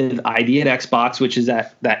directly with ID at Xbox, which is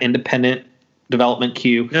that independent development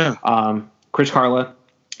queue. Yeah. Chris Carla.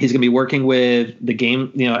 He's going to be working with the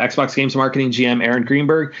Xbox Games Marketing GM Aaron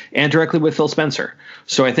Greenberg, and directly with Phil Spencer.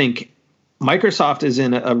 So I think Microsoft is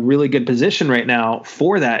in a really good position right now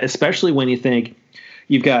for that, especially when you think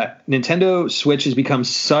you've got Nintendo Switch has become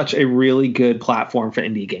such a really good platform for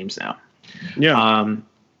indie games now. Yeah.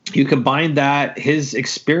 You combine that, his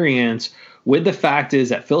experience, with the fact is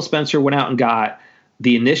that Phil Spencer went out and got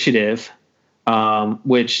The Initiative,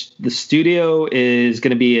 which the studio is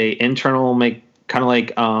going to be a internal, kind of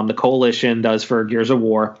like the Coalition does for Gears of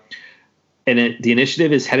War. And The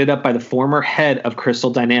Initiative is headed up by the former head of Crystal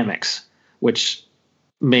Dynamics, which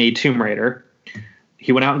made Tomb Raider.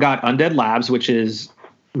 He went out and got Undead Labs, which is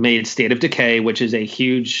made State of Decay, which is a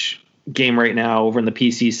huge game right now over in the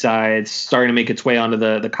PC side, starting to make its way onto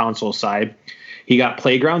the console side. He got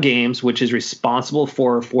Playground Games, which is responsible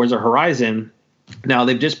for Forza Horizon Now,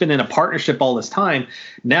 they've just been in a partnership all this time.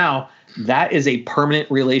 Now, that is a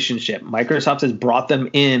permanent relationship. Microsoft has brought them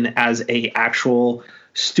in as a actual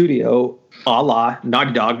studio, a la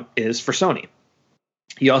Naughty Dog is for Sony.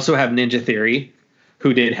 You also have Ninja Theory,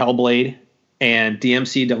 who did Hellblade and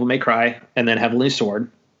DMC Devil May Cry, and then Heavenly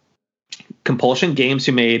Sword. Compulsion Games,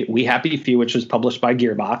 who made We Happy Few, which was published by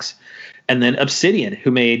Gearbox. And then Obsidian,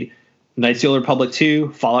 who made Knights of the Old Republic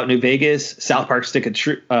 2, Fallout New Vegas, South Park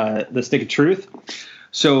The Stick of Truth.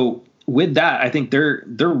 So with that, I think they're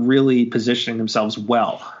really positioning themselves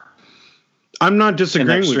well. I'm not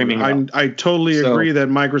disagreeing with you. I totally agree that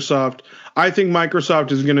I think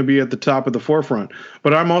Microsoft is going to be at the top of the forefront.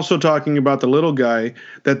 But I'm also talking about the little guy,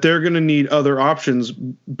 that they're going to need other options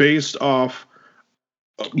based off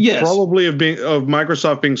probably of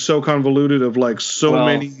Microsoft being so convoluted of like so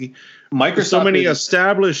many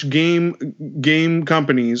established game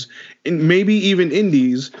companies, and maybe even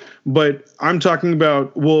indies. But I'm talking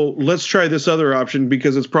about, well, let's try this other option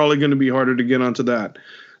because it's probably going to be harder to get onto that.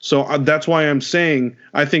 So that's why I'm saying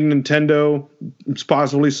I think Nintendo is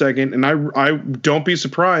possibly second, and I don't be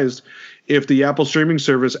surprised if the Apple streaming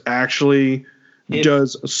service actually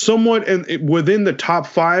does somewhat within the top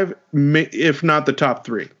 5, if not the top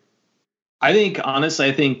 3. I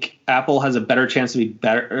think Apple has a better chance to be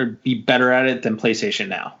better at it than PlayStation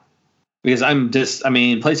Now, because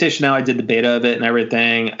PlayStation Now, I did the beta of it and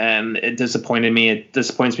everything, and it disappointed me. It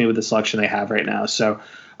disappoints me with the selection they have right now. So,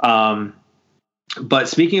 but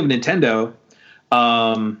speaking of Nintendo,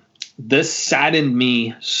 this saddened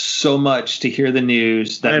me so much to hear the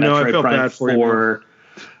news that Metroid Prime 4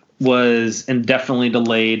 was indefinitely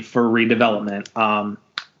delayed for redevelopment.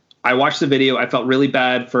 I watched the video. I felt really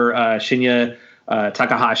bad for Shinya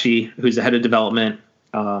Takahashi, who's the head of development.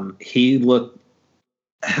 We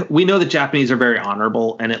know the Japanese are very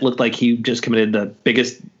honorable, and it looked like he just committed the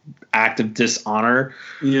biggest act of dishonor.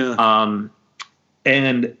 Yeah.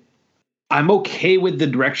 And I'm okay with the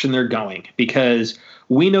direction they're going, because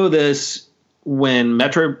we know this when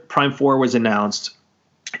Metroid Prime 4 was announced,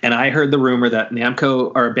 and I heard the rumor that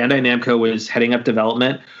Namco or Bandai Namco was heading up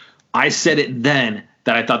development. I said it then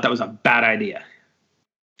that I thought that was a bad idea.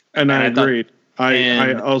 And I agreed.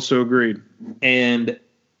 I also agreed. And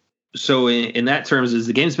so in that terms, is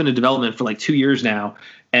the game's been in development for like 2 years now,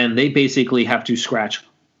 and they basically have to scratch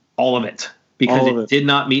all of it because it did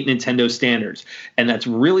not meet Nintendo standards. And that's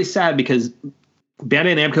really sad, because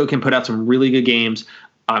Bandai Namco can put out some really good games.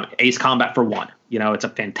 Ace Combat for one, it's a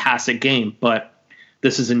fantastic game, but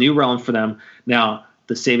this is a new realm for them. Now,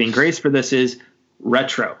 the saving grace for this is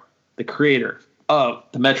Retro, the creator of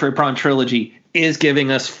the Metroid Prime trilogy, is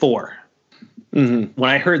giving us 4. Mm-hmm. When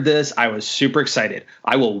I heard this, I was super excited.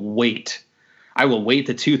 I will wait the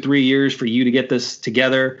 2-3 years for you to get this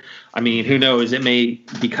together. I mean, who knows? It may,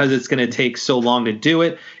 because it's going to take so long to do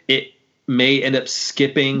it, it may end up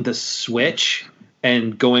skipping the Switch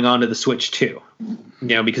and going on to the Switch 2.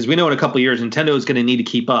 Because we know in a couple of years Nintendo is going to need to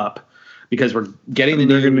keep up, because we're getting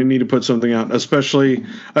they're going to need to put something out, especially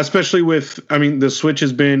with, the Switch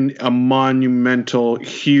has been a monumental,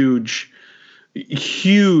 huge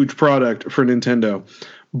product for Nintendo.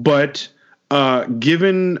 But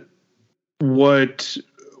given what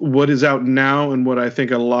is out now and what I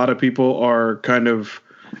think a lot of people are kind of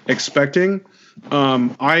expecting,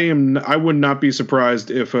 I would not be surprised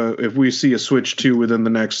if we see a Switch 2 within the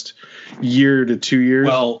next year to 2 years.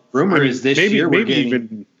 Well, rumor is this year we're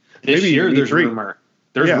getting this year. There's rumor.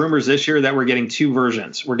 There's rumors this year that we're getting 2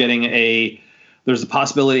 versions. We're getting there's a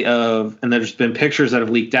possibility of, and there's been pictures that have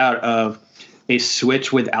leaked out of, a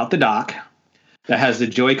Switch without the dock that has the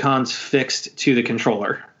Joy-Cons fixed to the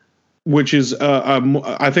controller. Which is,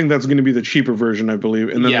 I think that's going to be the cheaper version, I believe.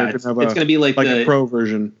 And then it's going to be like the a Pro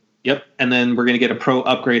version. Yep, and then we're going to get a Pro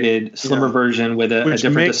upgraded, slimmer version with a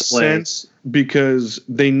different makes display. Sense because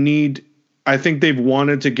I think they've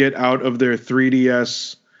wanted to get out of their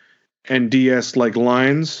 3DS and DS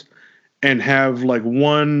lines and have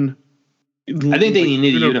one. I think they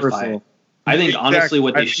need to unify it. I think honestly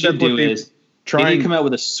what they should do is they need to come out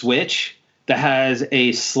with a Switch that has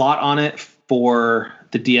a slot on it for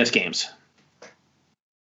the DS games.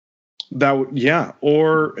 And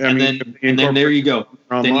then there you go.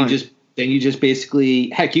 Online. Then you just basically,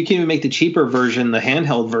 heck, you can even make the cheaper version, the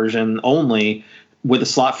handheld version only, with a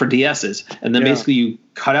slot for DSs. And then basically you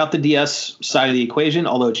cut out the DS side of the equation,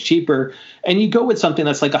 although it's cheaper, and you go with something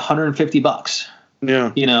that's like $150.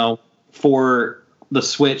 Yeah. For the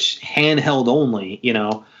Switch handheld only,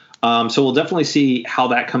 So we'll definitely see how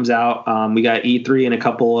that comes out. We got E3 in a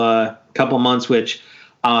couple months, which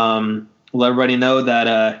we'll let everybody know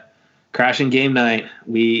that Crashing Game Night.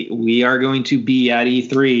 We are going to be at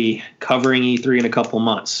E3, covering E3 in a couple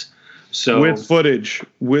months. So with footage,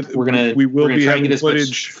 we will be having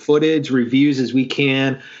footage, reviews as we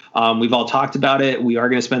can. We've all talked about it. We are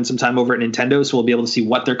going to spend some time over at Nintendo, so we'll be able to see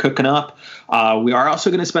what they're cooking up. We are also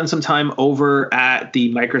going to spend some time over at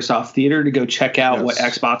the Microsoft Theater to go check out what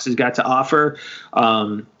Xbox has got to offer,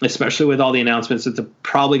 especially with all the announcements that they're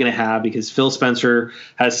probably going to have, because Phil Spencer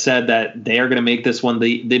has said that they are going to make this one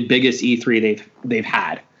the biggest E3 they've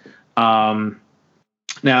had.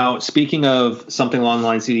 Now, speaking of something along the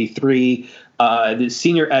lines of E3, the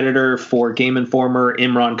senior editor for Game Informer,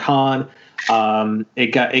 Imran Khan,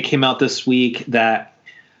 it came out this week that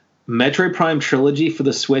Metroid Prime Trilogy for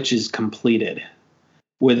the Switch is completed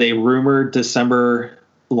with a rumored December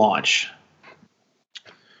launch.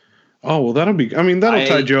 Oh, well, that'll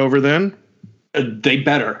tide you over then. They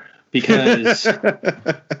better, because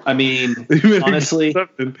I mean, honestly,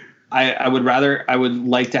 I would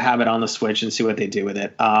like to have it on the Switch and see what they do with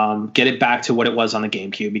it. Get it back to what it was on the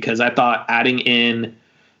GameCube, because I thought adding in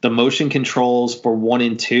the motion controls for 1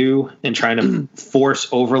 and 2 and trying to force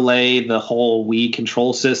overlay the whole Wii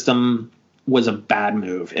control system was a bad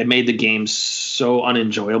move. It made the game so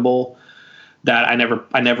unenjoyable that I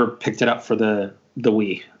never picked it up for the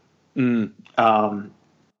Wii.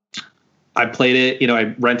 I played it,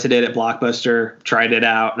 I rented it at Blockbuster, tried it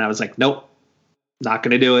out, and I was like, nope, not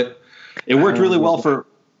going to do it. It worked really well for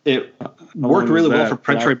Metroid.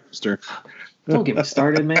 Don't get me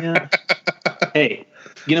started, man. Hey,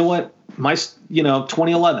 you know what?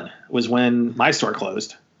 2011 was when my store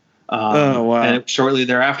closed. And shortly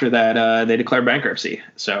thereafter that they declared bankruptcy.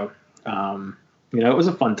 So, it was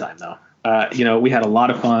a fun time though. We had a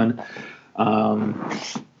lot of fun.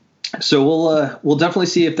 So we'll definitely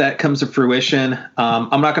see if that comes to fruition.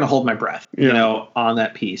 I'm not going to hold my breath, on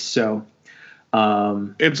that piece. So,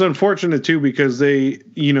 it's unfortunate too, because they,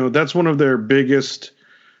 that's one of their biggest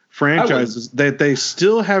franchises that they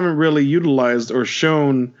still haven't really utilized or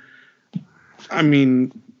shown. I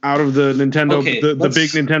mean, out of the Nintendo, the big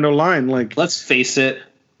Nintendo line, like, let's face it,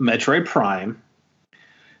 Metroid Prime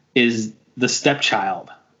is the stepchild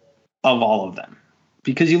of all of them,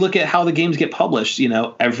 because you look at how the games get published.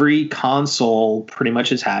 Every console pretty much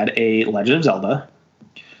has had a Legend of Zelda.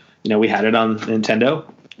 We had it on Nintendo,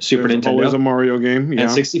 Super Nintendo, always a Mario game,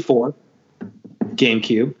 N64,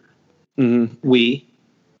 GameCube, Wii.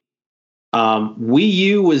 Wii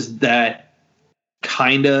U was that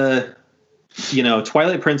kind of,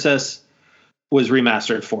 Twilight Princess was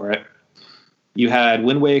remastered for it. You had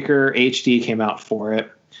Wind Waker HD came out for it.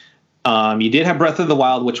 You did have Breath of the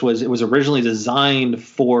Wild, which was originally designed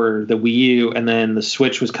for the Wii U, and then the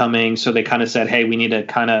Switch was coming, so they kind of said, hey, we need to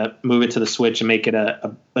kind of move it to the Switch and make it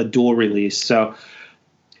a dual release. So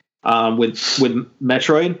with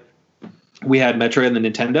Metroid, we had Metroid on the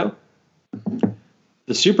Nintendo.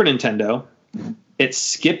 The Super Nintendo, it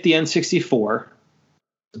skipped the N64,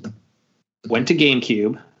 went to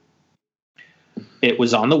GameCube, it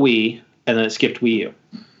was on the Wii, and then it skipped Wii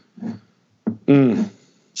U.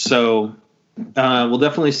 So we'll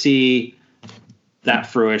definitely see that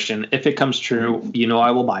fruition. If it comes true,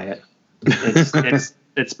 I will buy it.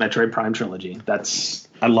 It's Metroid Prime Trilogy.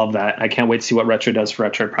 I love that. I can't wait to see what Retro does for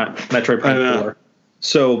Metroid Prime 4.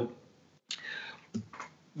 So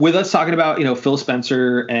with us talking about, Phil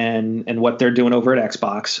Spencer and what they're doing over at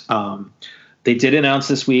Xbox, they did announce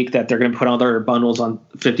this week that they're going to put all their bundles on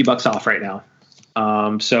 $50 off right now.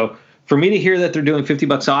 So for me to hear that they're doing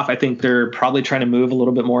 $50 off, I think they're probably trying to move a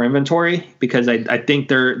little bit more inventory, because I think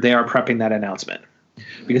they are prepping that announcement,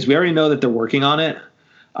 because we already know that they're working on it.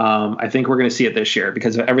 I think we're going to see it this year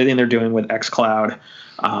because of everything they're doing with xCloud,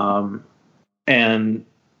 and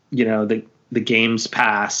the Games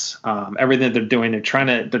Pass, everything that they're doing. They're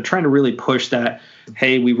trying to really push that.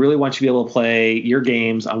 Hey, we really want you to be able to play your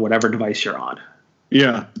games on whatever device you're on.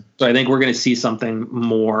 Yeah. So I think we're going to see something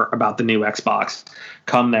more about the new Xbox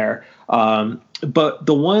come there. But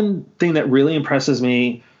the one thing that really impresses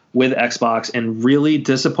me with Xbox and really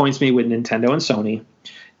disappoints me with Nintendo and Sony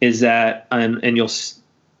is that, and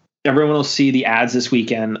everyone will see the ads this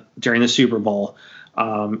weekend during the Super Bowl,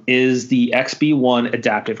 is the XB1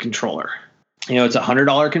 adaptive controller. It's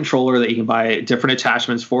 $100 controller that you can buy different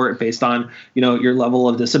attachments for it based on, your level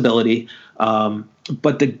of disability.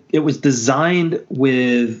 But it was designed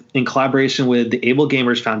in collaboration with the Able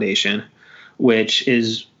Gamers Foundation, which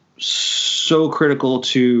is so critical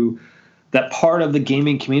to that part of the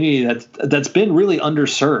gaming community that's been really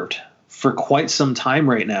underserved for quite some time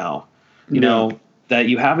right now. That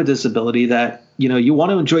you have a disability, that, you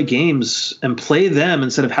want to enjoy games and play them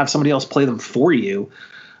instead of have somebody else play them for you.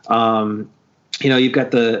 you've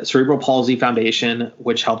got the Cerebral Palsy Foundation,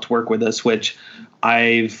 which helped work with us, which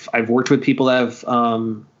I've worked with people that have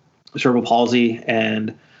cerebral palsy,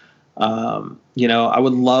 and I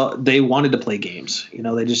would love. They wanted to play games.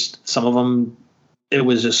 They just, some of them, it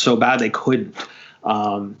was just so bad they couldn't.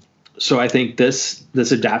 So I think this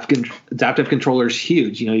adaptive controller is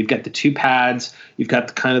huge. You've got the 2 pads, you've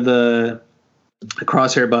got kind of the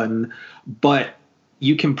crosshair button, but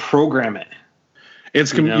you can program it.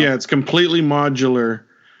 It's it's completely modular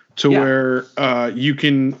to where you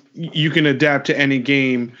can adapt to any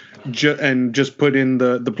game and just put in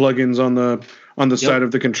the plugins on the side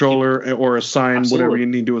of the controller or assign whatever you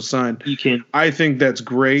need to assign. You can. I think that's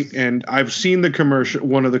great, and I've seen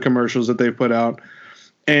one of the commercials that they put out,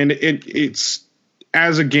 and it's,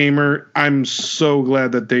 as a gamer, I'm so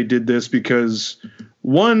glad that they did this because,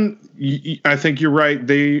 one, I think you're right.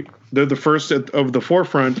 They're the first of the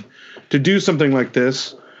forefront to do something like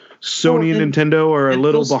this. Sony and Nintendo are a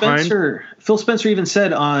little behind. Phil Spencer even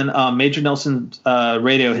said on Major Nelson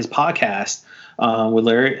Radio, his podcast with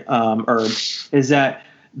Larry, is that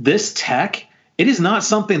this tech, it is not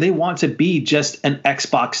something they want to be just an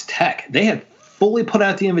Xbox tech. They have fully put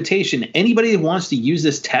out the invitation. Anybody that wants to use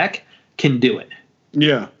this tech can do it.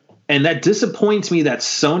 Yeah. And that disappoints me that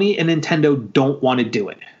Sony and Nintendo don't want to do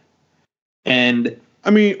it. And I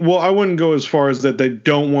mean, well, I wouldn't go as far as that they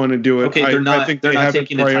don't want to do it. Okay, they're not. I think they haven't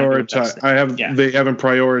prioritized. They haven't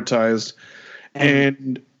prioritized,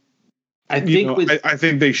 and I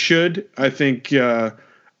think they should. I think down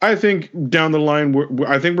the line,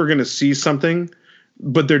 I think we're going to see something,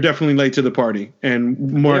 but they're definitely late to the party.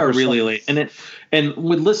 And they are really late. And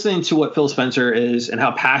with listening to what Phil Spencer is and how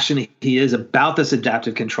passionate he is about this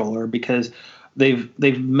adaptive controller, because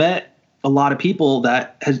they've met a lot of people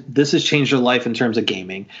this has changed their life in terms of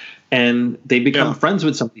gaming, and they become friends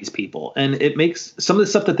with some of these people, and it makes some of the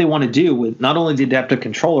stuff that they want to do with not only the adaptive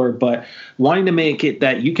controller, but wanting to make it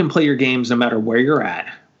that you can play your games no matter where you're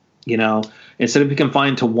at, instead of being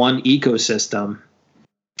confined to one ecosystem.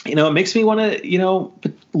 It makes me want to,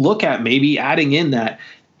 look at maybe adding in that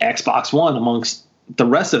Xbox One amongst the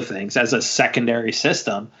rest of things as a secondary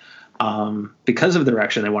system, because of the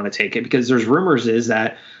direction they want to take it, because there's rumors is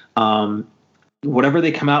that whatever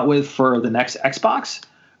they come out with for the next Xbox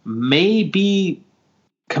may be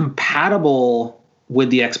compatible with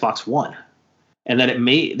the Xbox One, and that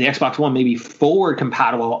the Xbox One may be forward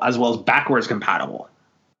compatible as well as backwards compatible.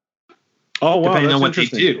 Oh, wow. Depending on what they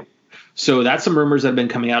do. So that's some rumors that have been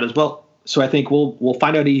coming out as well. So I think we'll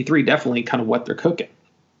find out at E3 definitely kind of what they're cooking.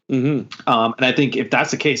 Mm-hmm. And I think if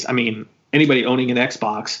that's the case, I mean, anybody owning an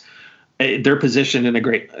Xbox, they're positioned in a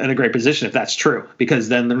great position if that's true, because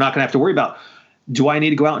then they're not going to have to worry about, do I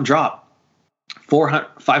need to go out and drop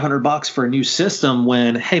 $500 for a new system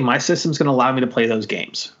when, hey, my system's going to allow me to play those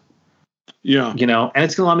games. Yeah. And it's going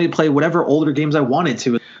to allow me to play whatever older games I wanted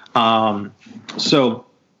to. So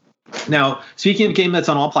now, speaking of a game that's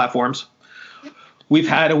on all platforms, we've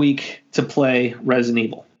had a week to play Resident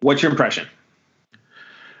Evil. What's your impression?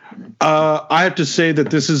 I have to say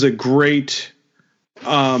that this is a great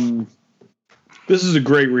remake.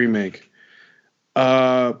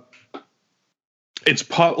 It's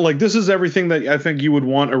this is everything that I think you would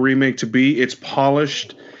want a remake to be. It's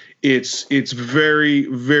polished. It's very,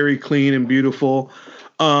 very clean and beautiful.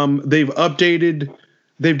 They've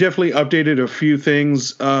definitely updated a few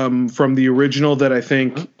things from the original that I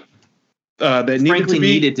think that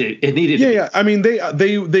needed to be. Yeah. I mean, they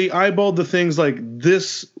eyeballed the things like,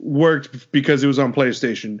 this worked because it was on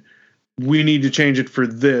PlayStation. We need to change it for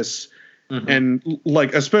this. Mm-hmm. And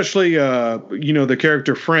especially the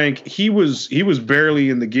character Frank, he was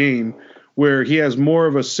barely in the game, where he has more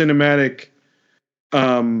of a cinematic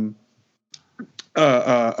he's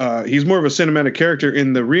more of a cinematic character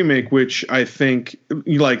in the remake, which I think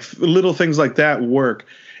little things like that work.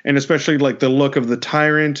 And especially the look of the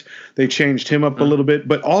Tyrant, they changed him up a little bit,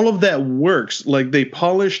 but all of that works. They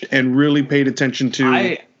polished and really paid attention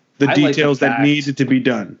to the details that needed to be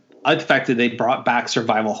done. I like the fact that they brought back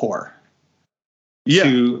survival horror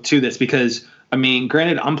to this, because I mean,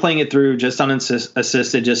 granted, I'm playing it through just on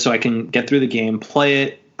assisted, just so I can get through the game, play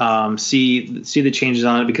it, see the changes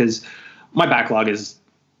on it, because my backlog is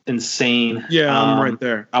insane. Yeah, I'm right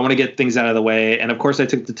there. I want to get things out of the way, and of course, I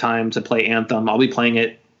took the time to play Anthem. I'll be playing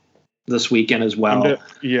it this weekend as well.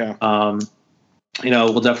 We'll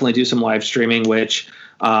definitely do some live streaming, which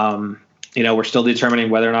we're still determining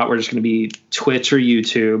whether or not we're just going to be Twitch or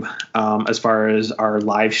YouTube as far as our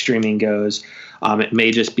live streaming goes. It may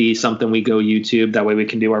just be something we go YouTube. That way we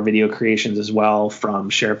can do our video creations as well from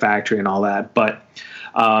Share Factory and all that. But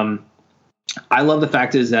I love the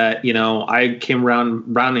fact is that, I came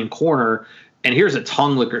round in corner and here's a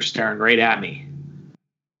tongue licker staring right at me.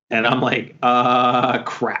 And I'm like,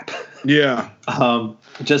 crap. Yeah.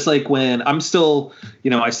 Just like when I'm still,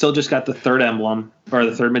 I still just got the third emblem, or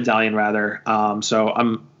the third medallion rather. So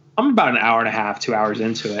I'm about an hour and a half, 2 hours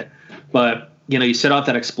into it. But, you set off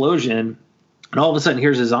that explosion and all of a sudden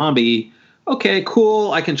here's a zombie. Okay,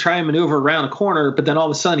 cool. I can try and maneuver around a corner, but then all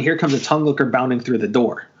of a sudden here comes a tongue licker bounding through the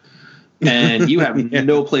door. And you have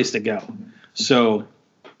no place to go. So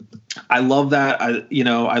I love that.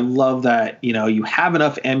 I love that, you have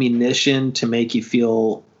enough ammunition to make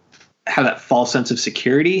you have that false sense of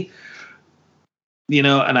security, and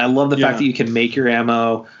I love the fact that you can make your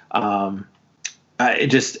ammo.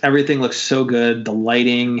 Everything looks so good. The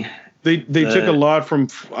lighting. They took a lot from,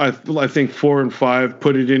 I think 4 and 5,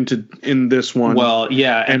 put it in this one. Well,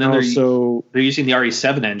 yeah. And then also they're using the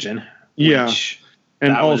RE7 engine. Yeah.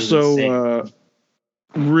 And also,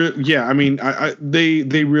 I mean,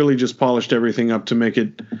 they really just polished everything up to make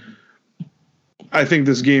it. I think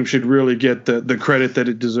this game should really get the credit that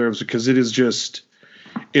it deserves, because it is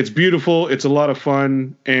it's beautiful, it's a lot of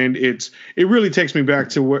fun, and it really takes me back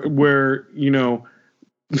to where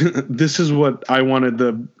this is what I wanted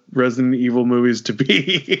the Resident Evil movies to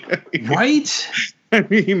be. Right? I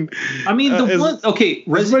mean, Resident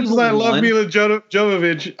as much as I love Mila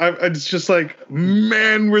Jovovich, it's just like,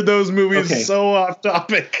 man, were those movies so off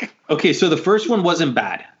topic. Okay, so the first one wasn't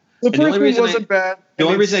bad. The first one wasn't bad. The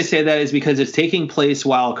only reason I say that is because it's taking place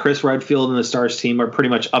while Chris Redfield and the STARS team are pretty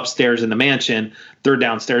much upstairs in the mansion. They're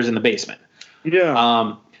downstairs in the basement.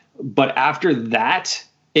 Yeah. But after that,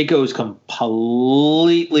 it goes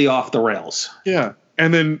completely off the rails. Yeah.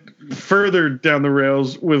 And then further down the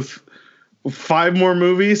rails with 5 more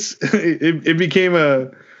movies, it became a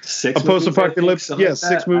post-apocalyptic. Yeah,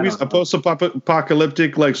 6 movies. A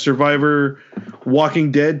post-apocalyptic, like Survivor,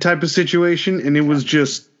 Walking Dead type of situation, and it was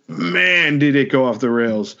just, man, did it go off the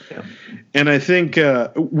rails. Yeah. And I think,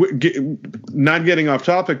 not getting off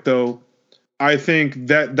topic though, I think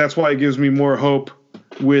that's why it gives me more hope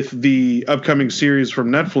with the upcoming series from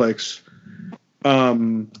Netflix,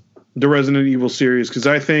 the Resident Evil series, because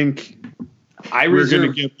I think we're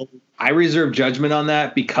going to get. I reserve judgment on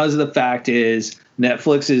that, because of the fact is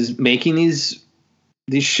Netflix is making these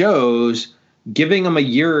shows, giving them a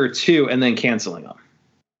year or 2, and then canceling them.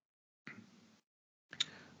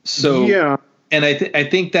 So yeah, and I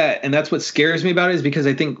think that, and that's what scares me about it, is because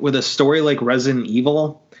I think with a story like Resident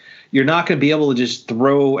Evil, you're not going to be able to just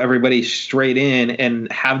throw everybody straight in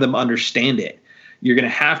and have them understand it. You're going to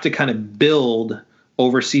have to kind of build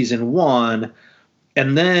over season 1,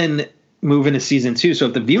 and then move into season 2. So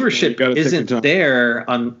if the viewership isn't there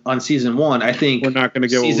on season 1, I think we're not going to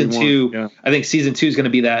get season what we 2. Want. Yeah. I think season 2 is going to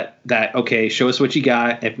be that okay, show us what you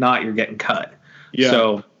got. If not, you're getting cut. Yeah.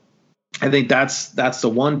 So I think that's the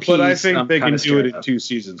one piece. But I think they can do it in 2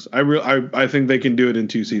 seasons. I think they can do it in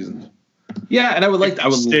 2 seasons. Yeah, and I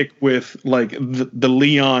would stick with like the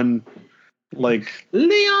Leon, like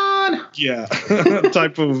Leon. Yeah,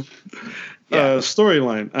 type of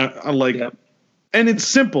storyline. I like. Yeah. And it's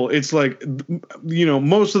simple. It's like,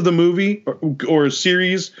 most of the movie or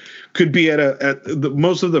series could be at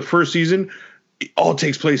most of the first season. It all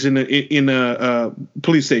takes place in a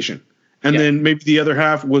police station, and then maybe the other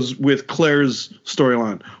half was with Claire's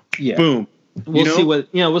storyline. Yeah, boom. We'll see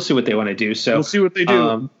what they want to do. So we'll see what they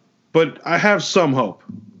do. But I have some hope.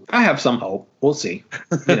 I have some hope. We'll see.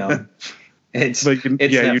 It's but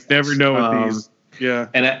you never know with these. Yeah,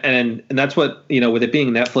 and that's what with it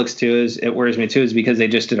being Netflix too, is it worries me too, is because they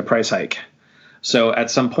just did a price hike. So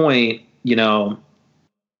at some point,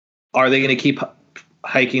 are they going to keep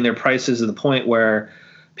hiking their prices to the point where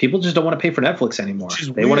people just don't want to pay for Netflix anymore?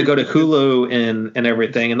 They want to go to Hulu and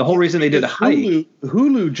everything. And the whole reason they did a hike,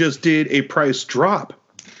 Hulu just did a price drop.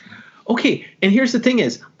 Okay, and here's the thing: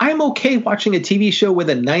 is I'm okay watching a TV show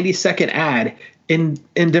with a 90-second ad in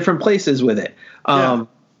different places with it. For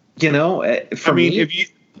me, if you,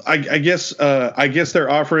 I guess they're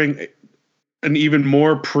offering an even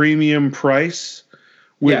more premium price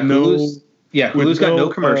with Hulu's got no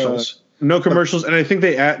commercials. No commercials, and I think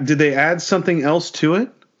did they add something else to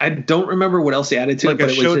it? I don't remember what else they added to it. Like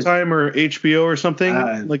a Showtime or HBO or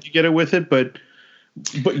something, like you get it with it, but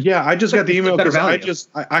yeah, I just got the email because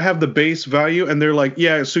I have the base value, and they're like,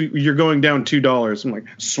 yeah, so you're going down $2. I'm like,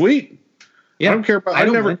 sweet. Yeah, I don't care about. I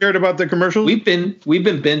never cared about the commercials. We've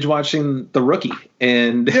been binge watching The Rookie,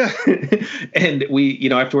 and and we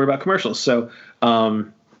have to worry about commercials. So,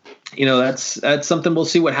 that's something we'll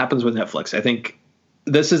see what happens with Netflix. I think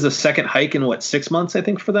this is the second hike in 6 months. I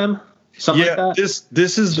think for them, something like that.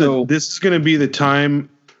 This is going to be the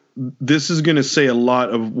time. This is going to say a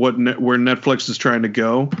lot of where Netflix is trying to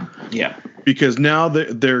go. Yeah, because now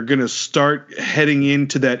they're going to start heading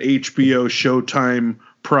into that HBO Showtime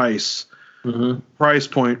price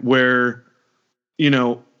point where,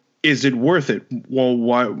 is it worth it? Well,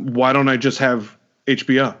 why don't I just have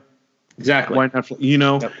HBO? Exactly. Why Netflix?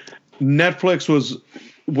 Yep.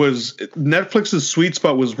 Netflix's sweet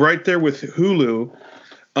spot was right there with Hulu,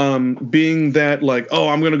 being that like, oh,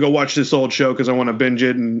 I'm going to go watch this old show because I want to binge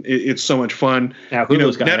it and it's so much fun. Yeah,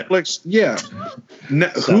 Hulu's got Netflix, it. Yeah.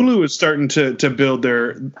 Hulu is starting to build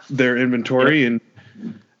their inventory, and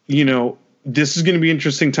this is going to be an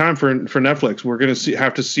interesting time for Netflix. We're going to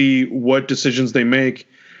have to see what decisions they make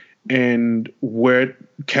and what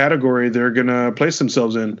category they're going to place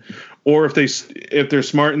themselves in, or if they're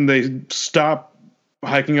smart and they stop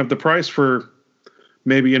hiking up the price for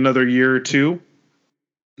maybe another year or two.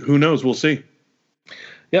 Who knows? We'll see.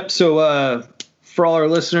 Yep. So for all our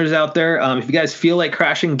listeners out there, if you guys feel like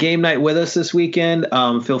crashing game night with us this weekend,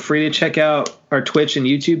 feel free to check out our Twitch and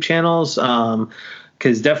YouTube channels.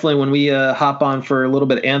 Because definitely when we hop on for a little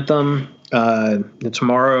bit of Anthem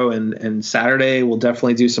tomorrow and Saturday, we'll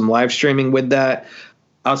definitely do some live streaming with that.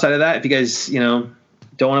 Outside of that, if you guys,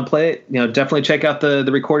 don't want to play it, definitely check out the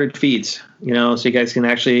recorded feeds, so you guys can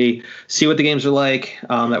actually see what the games are like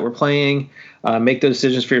that we're playing. Make those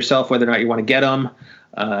decisions for yourself, whether or not you want to get them.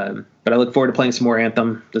 But I look forward to playing some more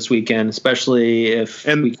Anthem this weekend, especially if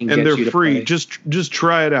we can get you to they're free. play. Just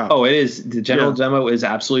try it out. Oh, it is. The general demo is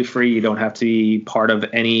absolutely free. You don't have to be part of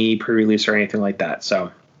any pre-release or anything like that.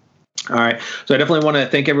 So, all right. So I definitely want to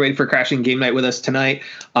thank everybody for crashing game night with us tonight.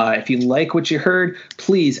 If you like what you heard,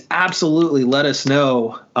 please absolutely let us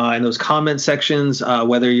know in those comment sections,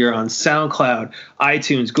 whether you're on SoundCloud,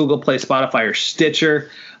 iTunes, Google Play, Spotify, or Stitcher.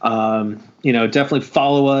 Definitely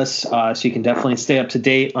follow us so you can definitely stay up to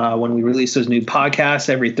date when we release those new podcasts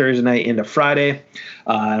every Thursday night into Friday.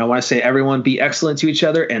 And I want to say, everyone, be excellent to each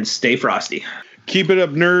other and stay frosty. Keep it up,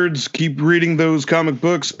 nerds. Keep reading those comic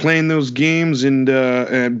books, playing those games,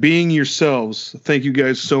 and being yourselves. Thank you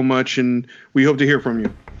guys so much, and we hope to hear from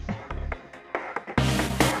you.